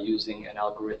responded by using an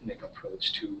algorithmic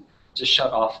approach to just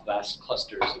shut off vast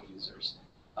clusters of users,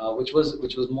 which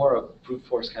was more a brute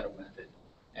force kind of method,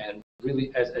 and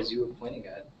really, as you were pointing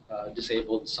at,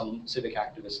 disabled some civic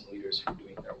activists and leaders from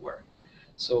doing their work.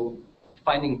 So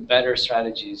finding better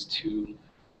strategies to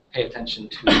pay attention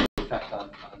to the effect on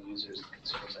users and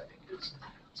consumers, I think, is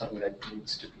something that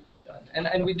needs to be done.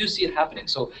 And we do see it happening.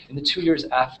 So in the 2 years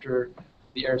after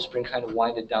the Arab Spring kind of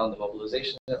winded down, the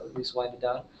mobilization at least winded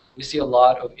down, we see a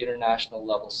lot of international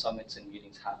level summits and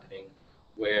meetings happening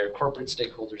where corporate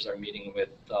stakeholders are meeting with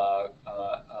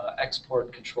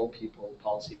export control people,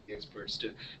 policy experts,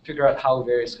 to figure out how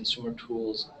various consumer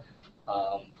tools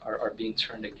are being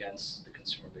turned against the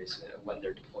consumer base when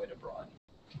they're deployed abroad.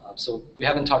 So we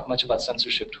haven't talked much about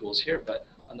censorship tools here, but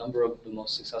a number of the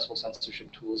most successful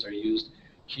censorship tools are used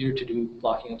here to do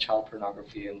blocking of child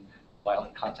pornography and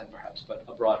violent content perhaps, but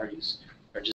a broader use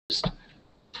are just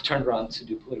turned around to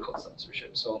do political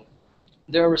censorship. So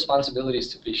there are responsibilities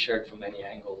to be shared from many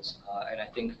angles, and I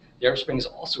think the Arab Spring is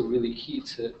also really key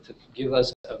to give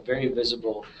us a very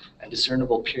visible and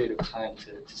discernible period of time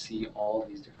to see all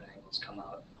these different angles come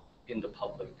out in the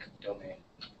public domain.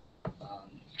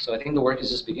 So I think the work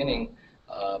is just beginning,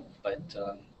 but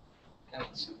yeah,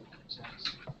 let's see what comes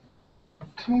next.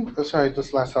 Sorry,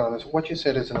 just last thought on this. What you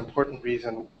said is an important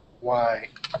reason why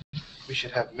we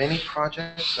should have many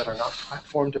projects that are not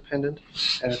platform dependent,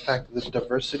 and in fact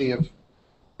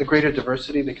the greater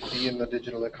diversity that can be in the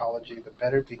digital ecology, the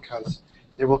better, because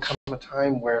there will come a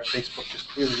time where Facebook just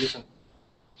clearly isn't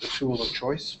the tool of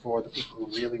choice for the people who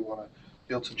really want to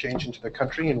build some change into the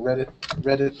country, and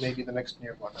Reddit may be the next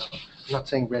near one. I'm not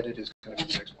saying Reddit is going to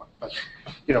be the next one, but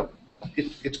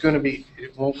it's going to be,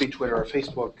 it won't be Twitter or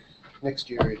Facebook. Next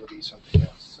year it'll be something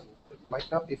else, and it might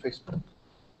not be Facebook.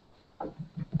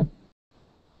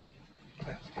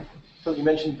 So you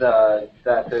mentioned that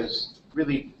there's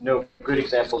really no good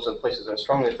examples of places that are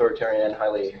strongly authoritarian and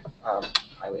highly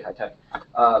high tech.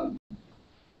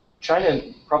 China,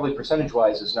 probably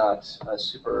percentage-wise, is not a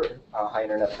super high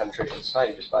internet penetration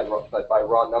society, just by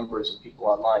raw numbers of people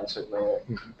online. Certainly,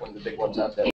 one of the big ones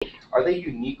out there. Are they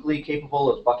uniquely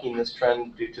capable of bucking this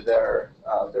trend due to their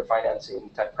financing,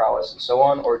 tech prowess, and so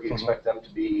on, or do you expect them to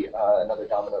be another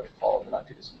domino to fall in the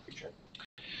not-too-distant future?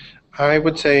 I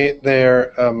would say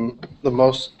they're the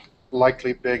most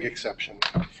likely big exception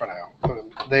for now.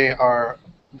 They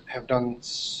have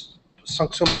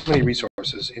sunk so many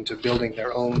resources into building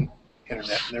their own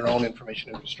internet and their own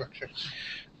information infrastructure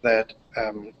that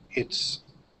it's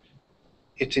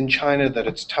in China that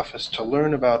it's toughest to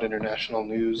learn about international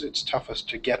news. It's toughest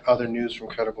to get other news from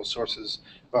credible sources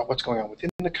about what's going on within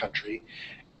the country.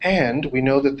 And we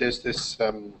know that there's this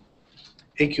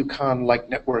AQCon-like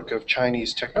network of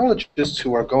Chinese technologists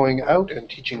who are going out and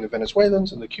teaching the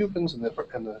Venezuelans and the Cubans and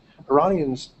the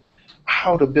Iranians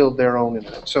how to build their own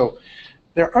internet. So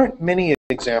there aren't many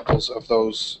examples of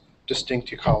those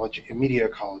distinct media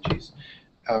ecologies.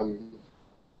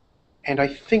 And I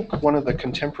think one of the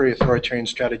contemporary authoritarian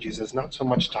strategies is not so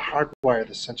much to hardwire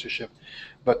the censorship,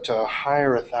 but to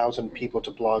hire 1,000 people to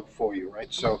blog for you,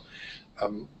 right? So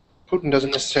Putin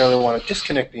doesn't necessarily want to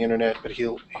disconnect the internet, but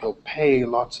he'll pay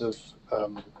lots of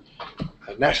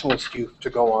nationalist youth to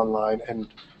go online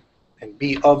and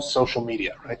be of social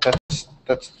media, right?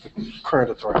 That's the current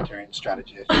authoritarian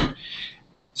strategy, I think.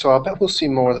 So I'll bet we'll see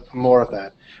more of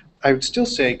that. I would still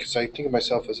say, because I think of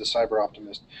myself as a cyber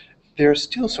optimist, there are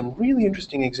still some really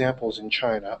interesting examples in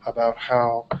China about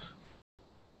how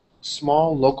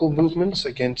small local movements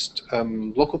against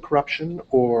local corruption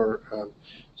or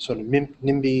sort of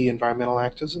NIMBY environmental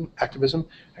activism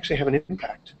actually have an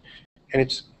impact.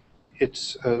 And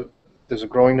there's a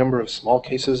growing number of small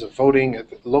cases of voting at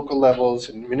the local levels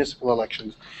in municipal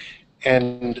elections,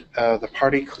 and the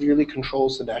party clearly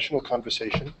controls the national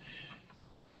conversation.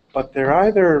 but they're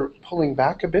either pulling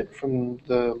back a bit from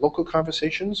the local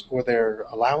conversations, or they're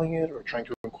allowing it or trying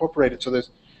to incorporate it. So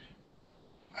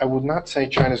I would not say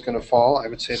China's going to fall. I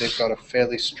would say they've got a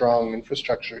fairly strong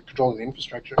infrastructure, control of the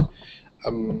infrastructure.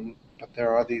 But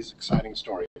there are these exciting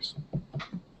stories.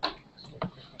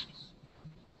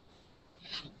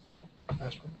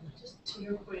 Just to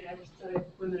your point, I've studied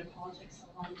women in politics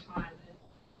a long time. It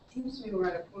seems to me we're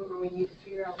at a point where we need to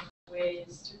figure out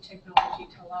ways through technology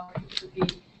to allow people to be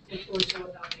influential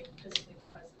without being physically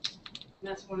present. And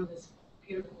that's one of the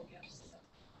beautiful gifts that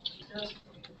she does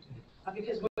for you.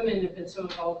 Because women have been so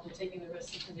involved in taking the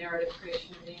risks of the narrative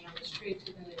creation and being on the streets,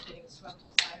 even if getting swept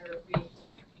aside or being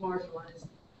marginalized.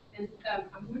 And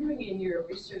I'm wondering, in your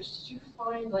research, did you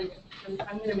find, like,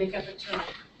 I'm going to make up a term,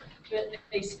 but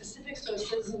a specific sort of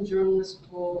citizen journalist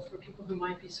role for people who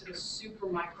might be sort of super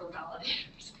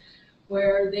micro-validators,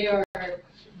 where they are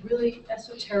really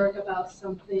esoteric about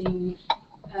something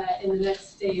in the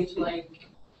next stage, like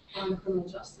on the criminal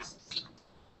justice system,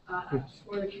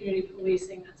 or the community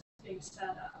policing that's being set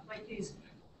up, like these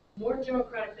more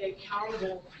democratically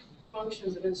accountable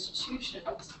functions of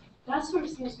institutions. That sort of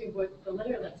seems to be what the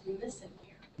layer that's missing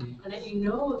here, and that you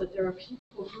know that there are people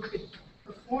who could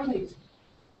perform these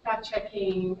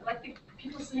fact-checking, like the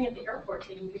people sitting at the airport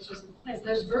taking pictures of the planes.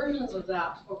 There's versions of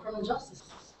that for criminal justice,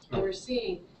 where we're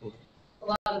seeing a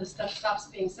lot of the stuff stops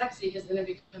being sexy because then it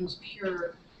becomes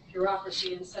pure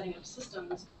bureaucracy and setting up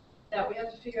systems that we have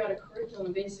to figure out a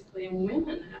curriculum basically. And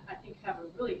women, I think, have a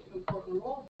really important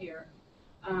role here.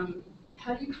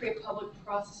 How do you create public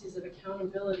processes of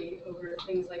accountability over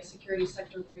things like security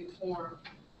sector reform,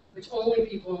 which only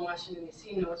people in Washington,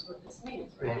 D.C. knows what this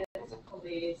means, right? It's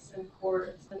police and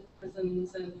courts and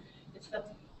prisons, and it's the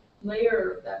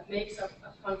layer that makes a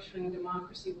functioning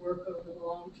democracy work over the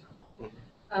long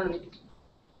term.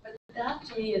 But that,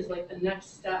 to me, is like the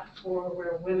next step for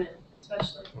where women,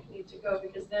 especially, need to go,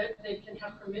 because they can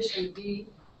have permission to be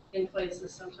in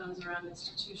places sometimes around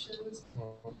institutions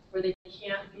where they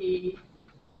can't be,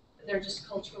 they're just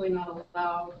culturally not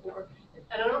allowed. Or,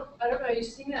 and I don't know, are you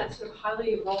seeing that sort of highly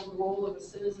evolved role of a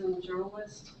citizen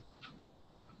journalist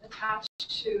attached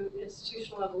to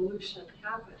institutional evolution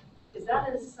happen? Because that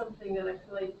is something that I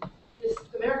feel like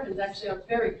Americans actually are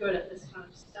very good at this kind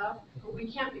of stuff, but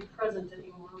we can't be present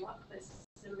anymore in a lot of places.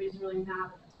 Everybody's really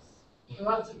mad at us for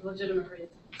lots of legitimate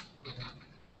reasons.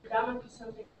 That might be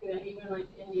something that even like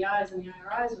the NDIs and the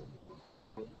IRIs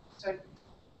would start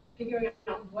figuring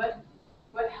out what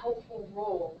helpful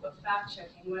role, what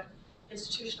fact-checking, what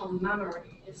institutional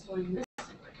memory is going missing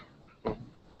right now.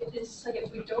 It's like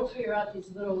if we don't figure out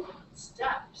these little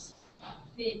steps,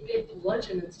 the big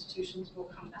bludgeon institutions will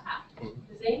come back,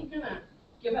 because they ain't gonna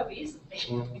give up easily.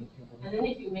 And then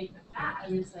if you make them mad, I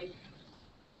mean, it's like,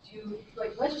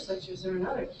 like legislatures are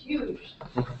another huge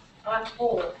black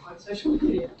hole on social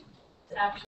media. It's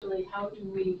actually, how do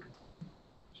we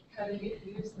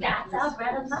use that? That's our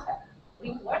bread and butter.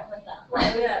 We work with them.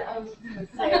 Well, yeah, I was going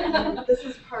to say, I mean, this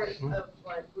is part of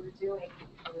what we're doing,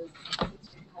 because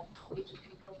since we have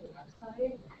HFP Code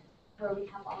website, where we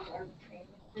have all our training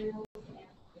materials and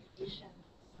applications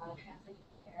translated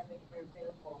to Arabic, they're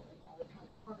available in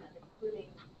electronic format, including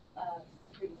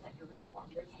security sector reform.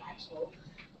 There's an actual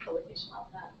publication on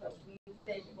that, but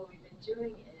what we've been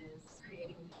doing is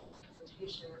creating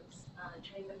presentations,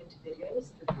 turning them into videos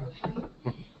through PowerPoint,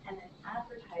 and then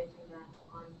advertising that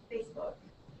on Facebook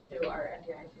through our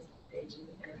NDI Facebook page, and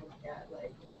we've been able to get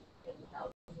like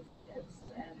thousands of hits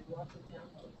and lots of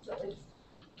downloads. So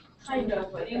it's kind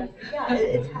of like, yeah,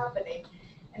 it's happening,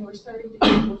 and we're starting to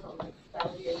get people from like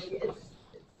Saudi Arabia. It's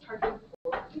targeted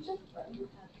for Egypt, but we've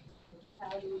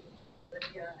had Saudi,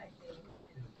 Libya, I think,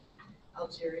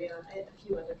 Algeria, and a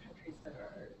few other countries that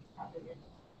are having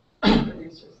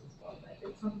producers as well. But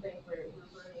it's something we're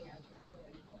learning as we're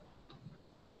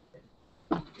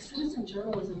going. The citizen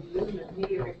journalism movement,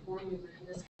 media reform movement in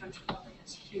this country probably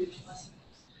has huge lessons.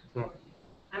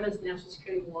 I'm in national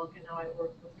security wonk, and now I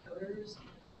work with coders and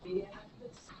media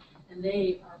activists, and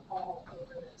they are all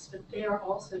over this, but they are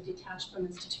also detached from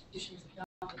institutions of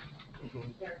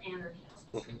government. They're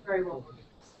anarchists, very well.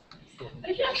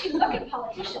 But if you actually look at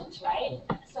politicians, right?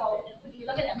 So if you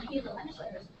look at MPs and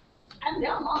legislators, and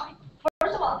they're online.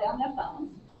 First of all, they're on their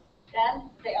phones. Then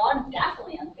they are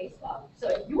definitely on Facebook. So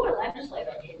if you are a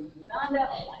legislator in Uganda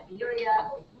or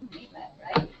Liberia or you name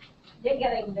it, right? They're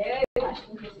getting very much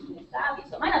increasingly savvy.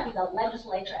 So it might not be the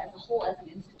legislature as a whole as an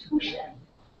institution,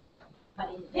 but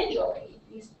individually,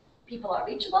 these people are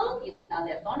reachable.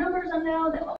 Their phone numbers are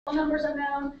known. Their mobile numbers are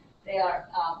known. They are,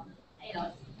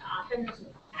 often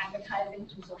advertising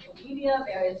through social media,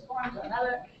 various forms or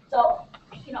another. So,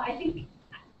 I think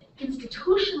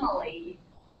institutionally,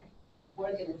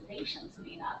 organizations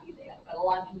may not be there, but a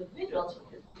lot of individuals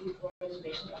with these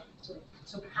organizations are sort of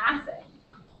surpassing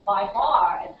by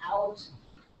far and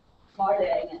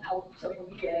outsmarting and out social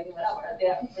media and whatever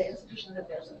the institutions that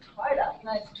they're sort of part of. You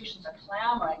know, institutions are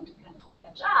clamoring to kind of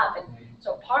catch up, and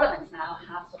so parliaments now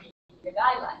have social media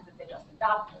guidelines that they just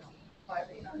adopted as part of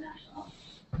the international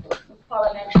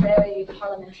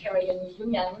parliamentarian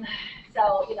union.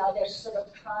 So, you know, they're sort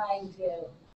of trying to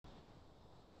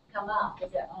come up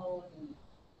with their own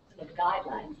sort of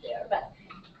guidelines there. But,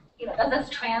 you know, does this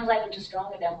translate into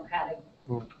stronger democratic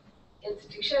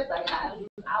institutions? Like, that's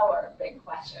our big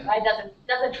question, right?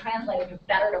 Does it translate into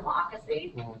better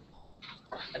democracy?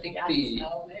 I think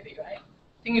No, maybe, right?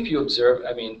 I think if you observe,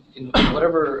 I mean, in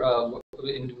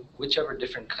whichever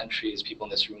different countries people in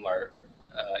this room are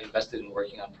invested in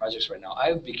working on projects right now,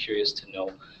 I would be curious to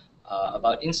know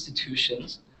about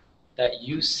institutions that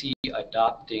you see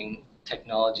adopting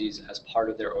technologies as part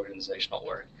of their organizational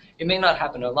work. It may not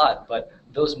happen a lot, but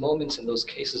those moments and those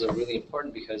cases are really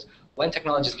important because when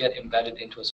technologies get embedded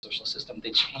into a social system,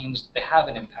 they have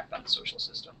an impact on the social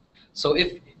system. So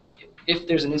if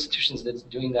there's an institution that's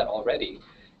doing that already,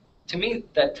 to me,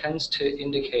 that tends to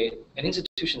indicate an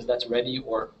institution that's ready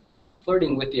or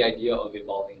flirting with the idea of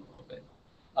evolving a little bit.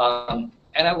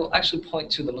 And I will actually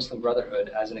point to the Muslim Brotherhood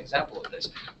as an example of this.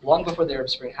 Long before the Arab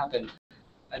Spring happened,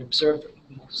 I observed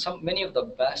many of the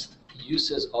best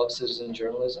uses of citizen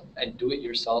journalism and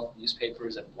do-it-yourself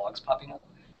newspapers and blogs popping up,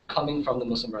 coming from the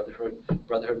Muslim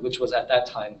Brotherhood, which was at that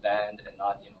time banned and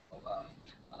not,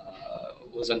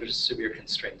 was under severe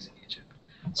constraints in Egypt.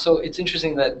 So it's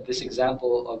interesting that this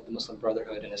example of the Muslim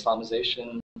Brotherhood and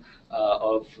Islamization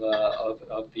of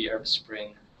the Arab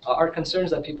Spring are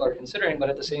concerns that people are considering, but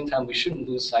at the same time, we shouldn't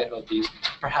lose sight of these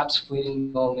perhaps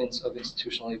fleeting moments of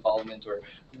institutional involvement,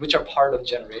 which are part of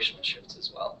generational shifts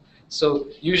as well. So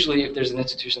usually, if there's an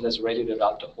institution that's ready to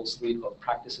adopt a whole slew of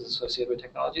practices associated with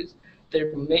technologies,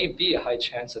 there may be a high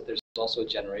chance that there's also a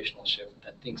generational shift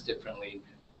that thinks differently,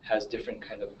 has different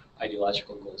kind of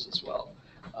ideological goals as well.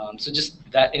 So just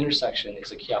that intersection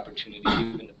is a key opportunity,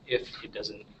 even if it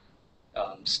doesn't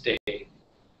stay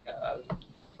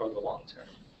for the long term.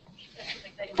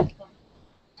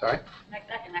 Sorry?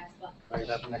 Next one. Sorry,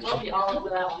 that's the next We'll one. be all over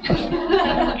that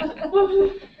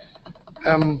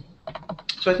one.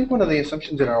 So I think one of the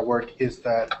assumptions in our work is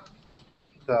that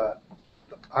the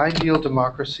ideal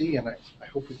democracy, and I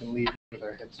hope we can leave with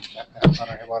our heads on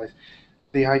our bodies,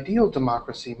 the ideal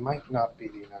democracy might not be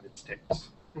the United States.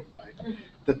 Right?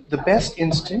 The best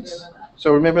instance,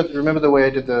 so remember the way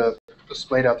I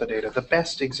displayed out the data, the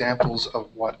best examples of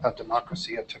what a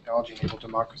democracy, a technology-enabled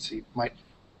democracy might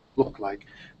look like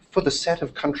for the set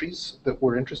of countries that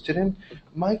we're interested in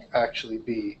might actually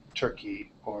be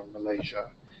Turkey or Malaysia.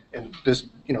 And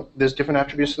there's different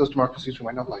attributes to those democracies we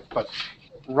might not like, but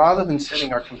rather than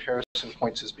setting our comparison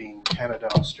points as being Canada,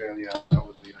 Australia,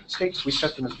 or the United States, we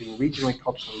set them as being regionally,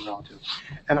 culturally relative.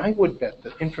 And I would bet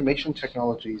that information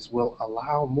technologies will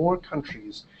allow more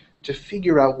countries to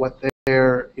figure out what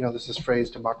there's this phrase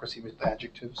democracy with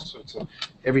adjectives. So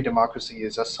every democracy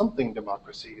is a something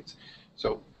democracy.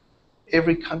 So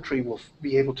every country will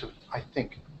be able to, I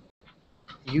think,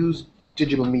 use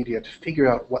digital media to figure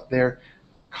out what their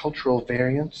cultural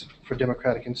variants for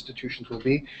democratic institutions will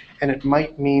be, and it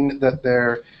might mean that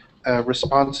they're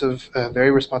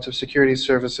very responsive security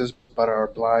services, but are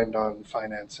blind on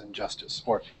finance and justice.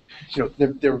 Or,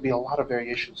 there would be a lot of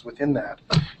variations within that.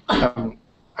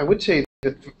 I would say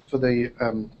that for the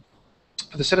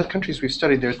set of countries we've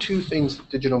studied, there are two things that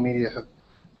digital media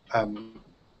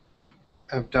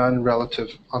have done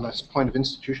relative on this point of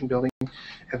institution building,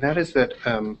 and that is that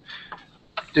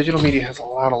digital media has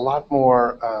allowed a lot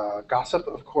more gossip,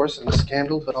 of course, and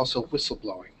scandal, but also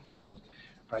whistleblowing.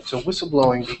 Right? So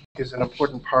whistleblowing is an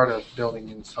important part of building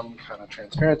in some kind of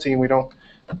transparency, and we don't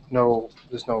know,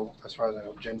 there's no, as far as I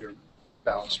know,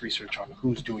 gender-balanced research on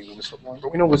who's doing the whistleblowing,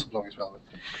 but we know whistleblowing is relevant.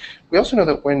 We also know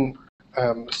that when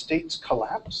states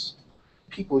collapse,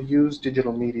 people use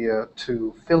digital media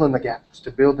to fill in the gaps,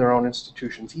 to build their own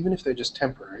institutions, even if they're just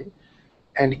temporary,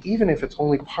 and even if it's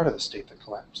only part of the state that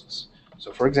collapses.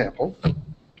 So, for example,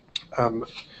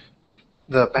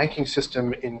 the banking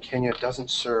system in Kenya doesn't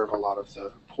serve a lot of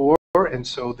the poor, and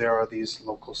so there are these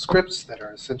local scripts that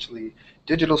are essentially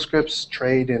digital scripts,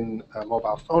 trade in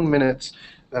mobile phone minutes,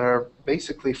 that are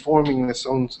basically forming this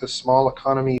small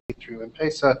economy through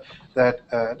M-Pesa that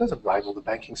doesn't rival the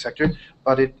banking sector,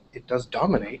 but it does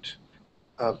dominate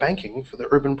banking for the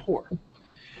urban poor.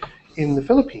 In the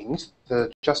Philippines,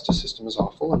 the justice system is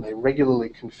awful, and they regularly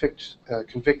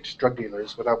convict drug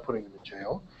dealers without putting them in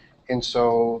jail. And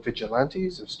so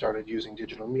vigilantes have started using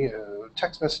digital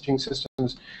text messaging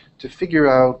systems to figure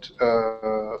out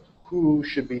who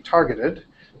should be targeted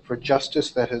for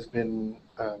justice that has been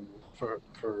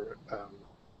for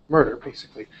murder,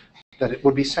 basically, that it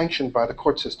would be sanctioned by the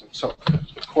court system. So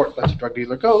the court lets a drug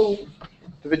dealer go,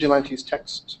 the vigilantes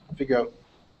text, figure out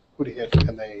who to hit,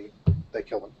 and they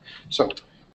kill them. So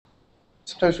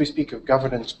sometimes we speak of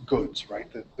governance goods, right?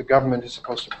 The government is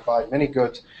supposed to provide many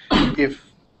goods. If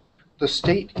the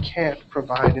state can't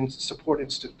provide and support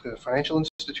financial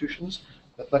institutions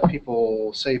that let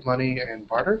people save money and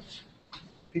barter,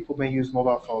 people may use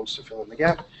mobile phones to fill in the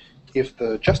gap. If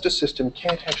the justice system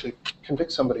can't actually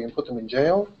convict somebody and put them in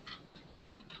jail,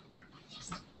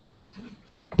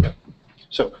 yeah.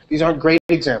 So these aren't great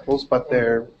examples, but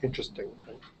they're interesting.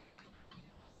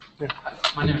 Yeah.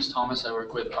 My name is Thomas. I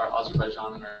work with our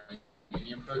Azerbaijan and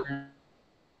Armenian programs.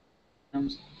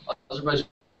 Azerbaijan is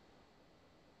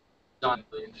a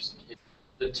really interesting case.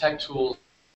 The tech tools,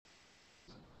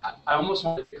 I almost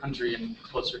want the country in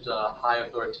closer to high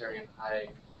authoritarian, high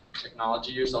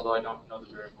technology use, although I don't know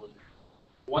the variables.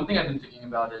 One thing I've been thinking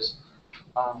about is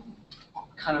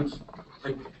kind of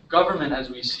the government, as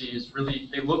we see, is really,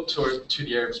 they look to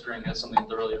the Arab Spring as something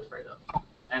they're really afraid of.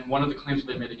 And one of the claims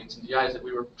they made against NDI is that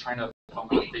we were trying to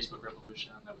foment a Facebook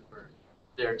revolution and that we were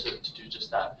there to do just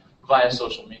that via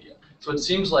social media. So it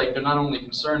seems like they're not only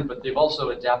concerned, but they've also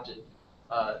adapted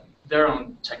their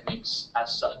own techniques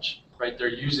as such, right? They're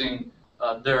using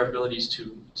their abilities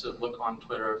to look on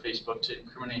Twitter or Facebook to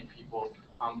incriminate people,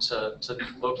 to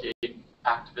locate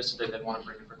activists that they want to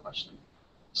bring in for questioning.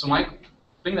 So my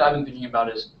thing that I've been thinking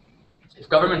about is, if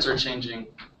governments are changing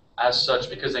as such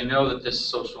because they know that this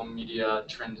social media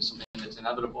trend is something that's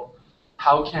inevitable,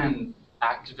 how can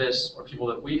activists or people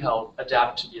that we help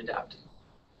adapt to the adapting?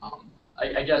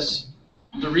 I guess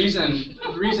the reason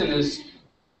is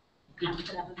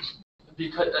because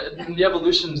the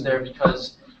evolution's there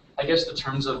because I guess the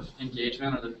terms of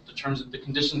engagement or the terms of the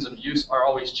conditions of use are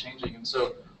always changing, and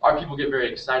so our people get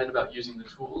very excited about using the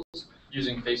tools,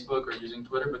 using Facebook or using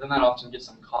Twitter, but then that often gets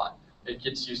them caught. It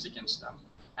gets used against them,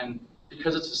 and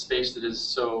because it's a space that is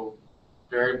so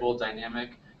variable,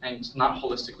 dynamic, and it's not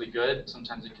holistically good,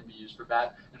 sometimes it can be used for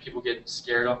bad, and people get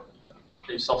scared of,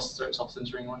 they start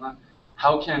self-censoring and whatnot.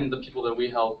 How can the people that we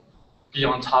help be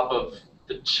on top of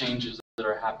the changes that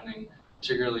are happening,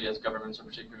 particularly as governments are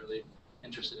particularly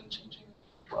interested in changing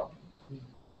as well?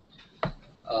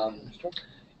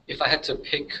 If I had to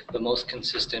pick the most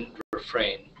consistent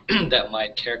refrain that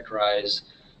might characterize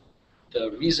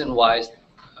the reason why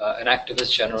an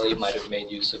activist generally might have made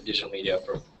use of digital media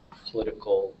for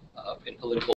political, in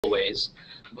political ways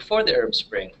before the Arab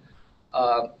Spring,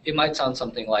 it might sound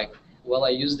something like, well, I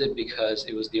used it because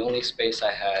it was the only space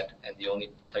I had and the only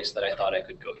place that I thought I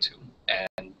could go to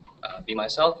and be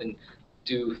myself and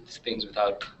do things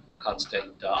without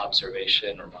constant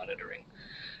observation or monitoring.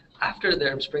 After the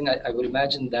Arab Spring, I would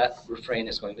imagine that refrain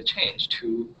is going to change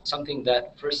to something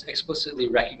that first explicitly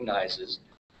recognizes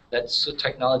that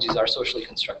technologies are socially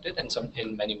constructed and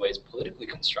in many ways politically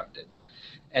constructed.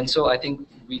 And so I think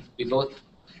we both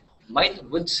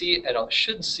would see and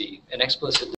should see an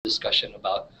explicit discussion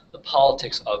about the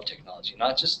politics of technology,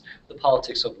 not just the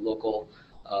politics of local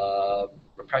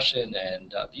repression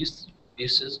and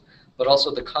abuses, but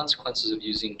also the consequences of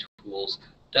using tools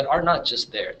that are not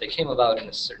just there. They came about in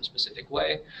a certain specific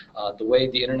way. The way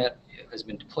the internet has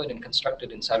been deployed and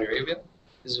constructed in Saudi Arabia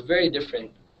is very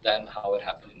different than how it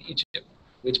happened in Egypt,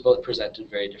 which both presented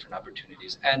very different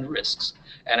opportunities and risks.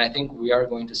 And I think we are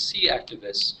going to see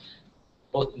activists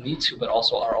both need to, but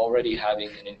also are already having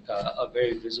a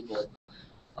very visible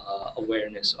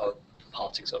awareness of the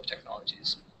politics of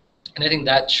technologies. And I think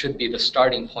that should be the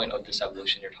starting point of this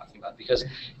evolution you're talking about, because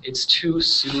it's too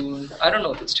soon. I don't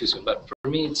know if it's too soon, but for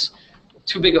me, it's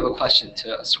too big of a question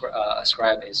to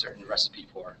ascribe a certain recipe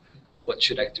for what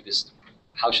should activists,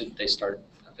 how should they start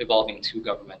evolving to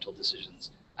governmental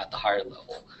decisions at the higher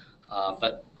level.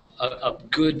 But a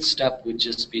good step would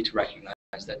just be to recognize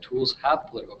that tools have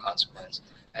political consequence,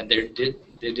 and they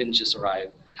didn't just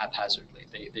arrive haphazardly.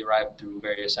 They arrived through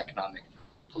various economic,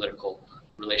 political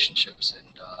relationships and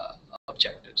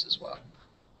objectives as well.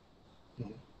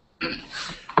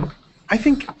 I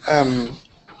think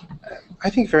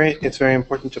it's very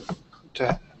important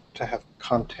to have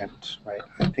content, right?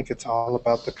 I think it's all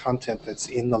about the content that's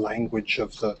in the language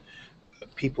of the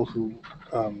people who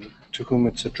to whom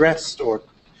it's addressed, or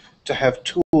to have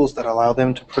tools that allow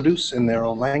them to produce in their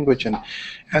own language. And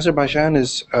Azerbaijan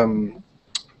is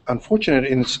unfortunate,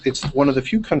 it's one of the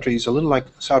few countries, a little like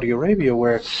Saudi Arabia,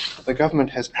 where the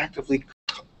government has actively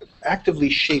actively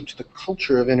shaped the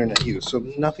culture of internet use. So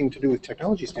nothing to do with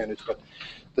technology standards, but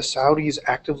the Saudis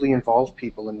actively involved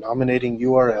people in nominating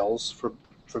URLs for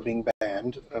being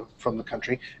banned from the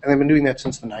country, and they've been doing that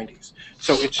since the 90s.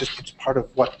 So it's part of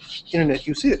what internet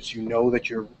use is. You know that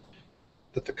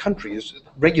the country is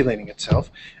regulating itself,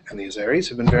 and the Azeris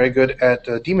have been very good at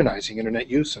demonizing internet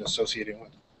use and associating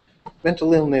with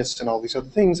mental illness and all these other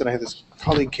things. And I have this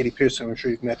colleague, Katie Pearson, I'm sure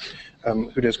you've met,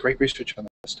 who does great research on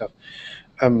this stuff.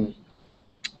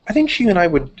 I think she and I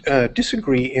would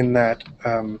disagree in that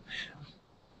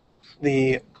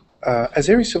the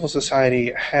Azeri civil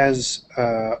society has,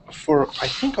 for I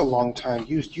think a long time,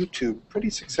 used YouTube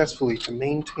pretty successfully to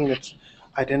maintain its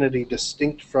identity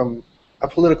distinct from a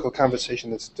political conversation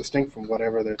that's distinct from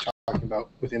whatever they're talking about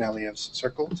within Aliyev's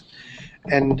circles.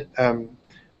 And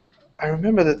I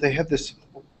remember that they had this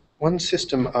one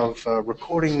system of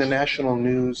recording the national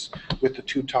news with the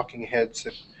two talking heads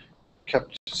that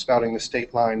kept spouting the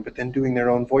state line, but then doing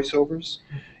their own voiceovers.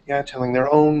 Yeah, telling their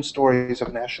own stories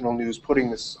of national news,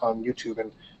 putting this on YouTube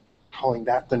and calling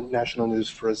that the national news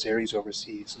for Azeris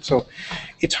overseas. And so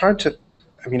it's hard to,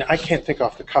 I mean, I can't think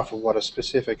off the cuff of what a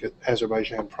specific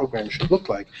Azerbaijan program should look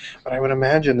like, but I would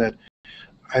imagine that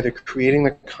either creating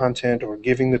the content or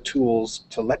giving the tools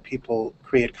to let people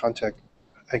create content,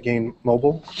 again,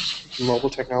 mobile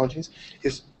technologies,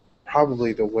 is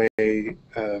probably the way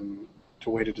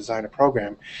to design a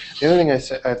program. The other thing I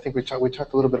said, I think we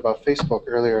talked a little bit about Facebook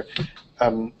earlier.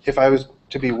 If I was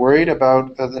to be worried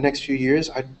about the next few years,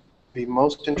 I'd be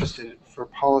most interested for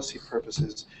policy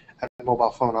purposes at mobile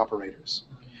phone operators,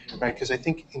 right? Because I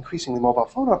think increasingly mobile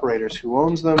phone operators, who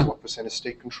owns them, what percent is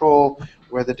state control,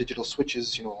 where the digital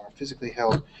switches, are physically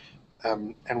held,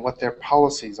 and what their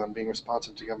policies on being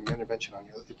responsive to government intervention on.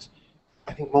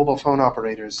 I think mobile phone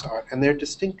operators are, and they're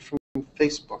distinct from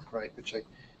Facebook, right? Which I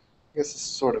guess is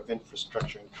sort of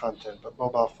infrastructure and content, but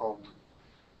mobile phone.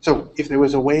 So if there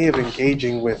was a way of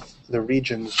engaging with the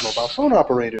region's mobile phone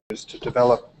operators to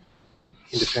develop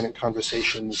independent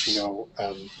conversations,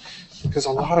 because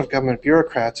a lot of government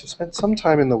bureaucrats have spent some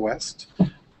time in the West,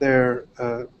 or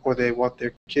they want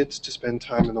their kids to spend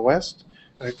time in the West.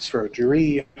 It's for a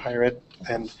jury, higher ed,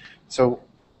 and so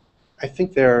I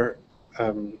think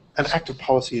an active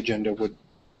policy agenda would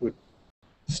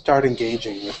start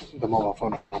engaging with the mobile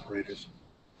phone operators.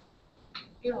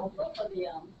 You're hopeful for the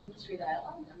industry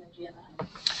dialogue and the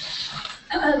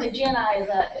GNI. The GNI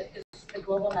is the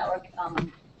Global Network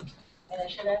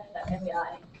Initiative that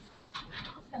NBI is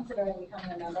considering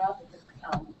becoming a member of. It's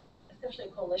essentially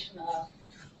a coalition of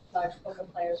large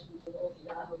corporate players from Google to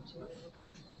Yahoo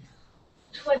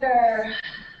to Twitter.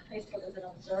 Facebook is an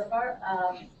observer.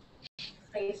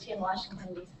 Based in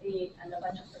Washington, D.C., and a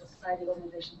bunch of civil society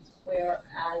organizations,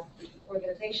 whereas the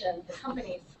organizations, the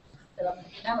companies that are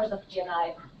members of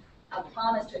GNI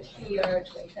promise to adhere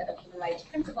to a set of human rights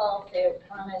principles. They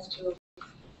promise to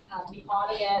be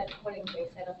audited according to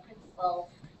a set of principles.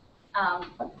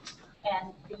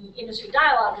 And the industry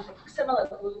dialogue is a similar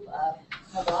group of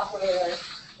mobile operators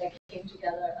that came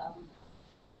together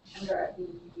under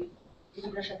the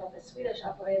leadership of a Swedish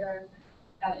operator,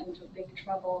 got into big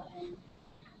trouble in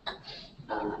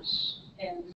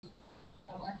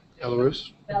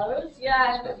Belarus? Belarus,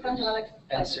 yeah, and a bunch of other And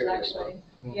places Syria as actually.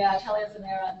 well. Yeah,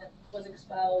 TeliaSonera was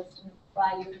exposed in a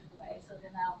variety of different ways, so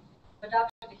they're now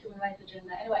adopting the human rights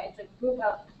agenda. Anyway, it's a group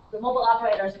of the mobile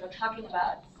operators that are talking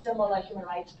about similar human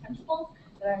rights principles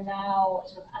that are now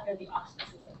sort of under the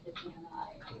auspices of the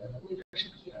GNI, the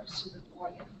leadership here, Susan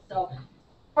Morgan. So,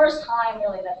 first time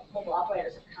really that mobile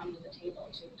operators have come to the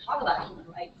table to talk about human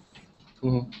rights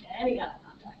in any kind of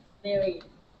context, very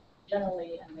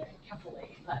generally and very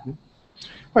carefully. But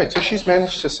Right, so she's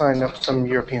managed to sign up some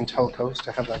European telcos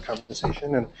to have that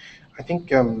conversation, and I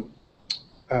think in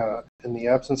the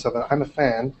absence of it, I'm a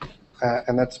fan,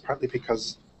 and that's partly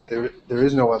because there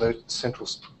is no other central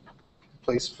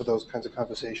place for those kinds of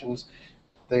conversations.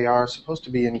 They are supposed to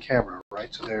be in camera,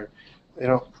 right? So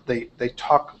they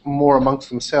talk more amongst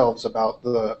themselves about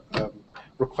the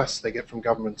requests they get from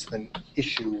governments than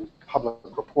issue public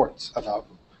reports about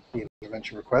the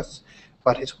intervention requests.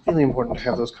 But it's really important to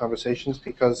have those conversations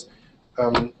because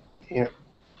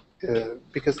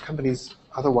because companies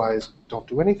otherwise don't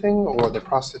do anything or they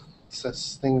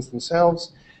process things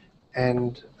themselves.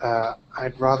 And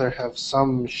I'd rather have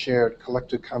some shared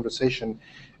collective conversation,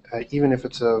 even if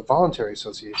it's a voluntary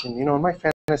association. In my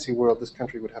fantasy world, this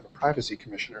country would have a privacy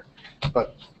commissioner,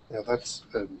 but that's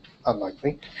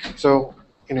unlikely. So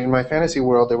in my fantasy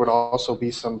world, there would also be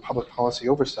some public policy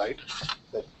oversight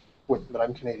but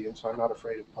I'm Canadian, so I'm not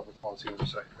afraid of public policy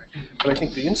oversight. Right? But I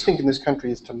think the instinct in this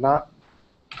country is to not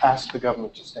ask the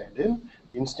government to stand in,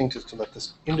 The instinct is to let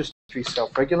this industry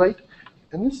self-regulate,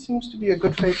 and this seems to be a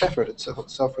good faith effort at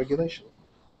self-regulation.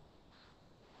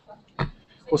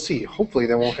 We'll see. Hopefully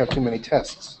they won't have too many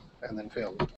tests and then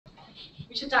fail.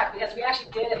 We should talk because we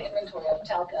actually did an inventory of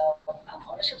telco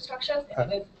ownership structures,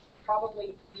 and it is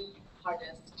probably the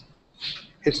hardest.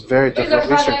 It's very difficult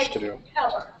research to do.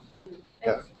 Ever.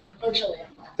 Yeah. It's virtually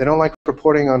impossible. They don't like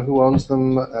reporting on who owns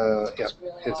them. Yeah, really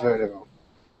it's hard. very difficult.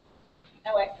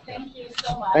 Anyway, thank you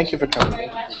so much. Thank you for coming. Very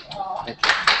much. Thank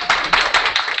you.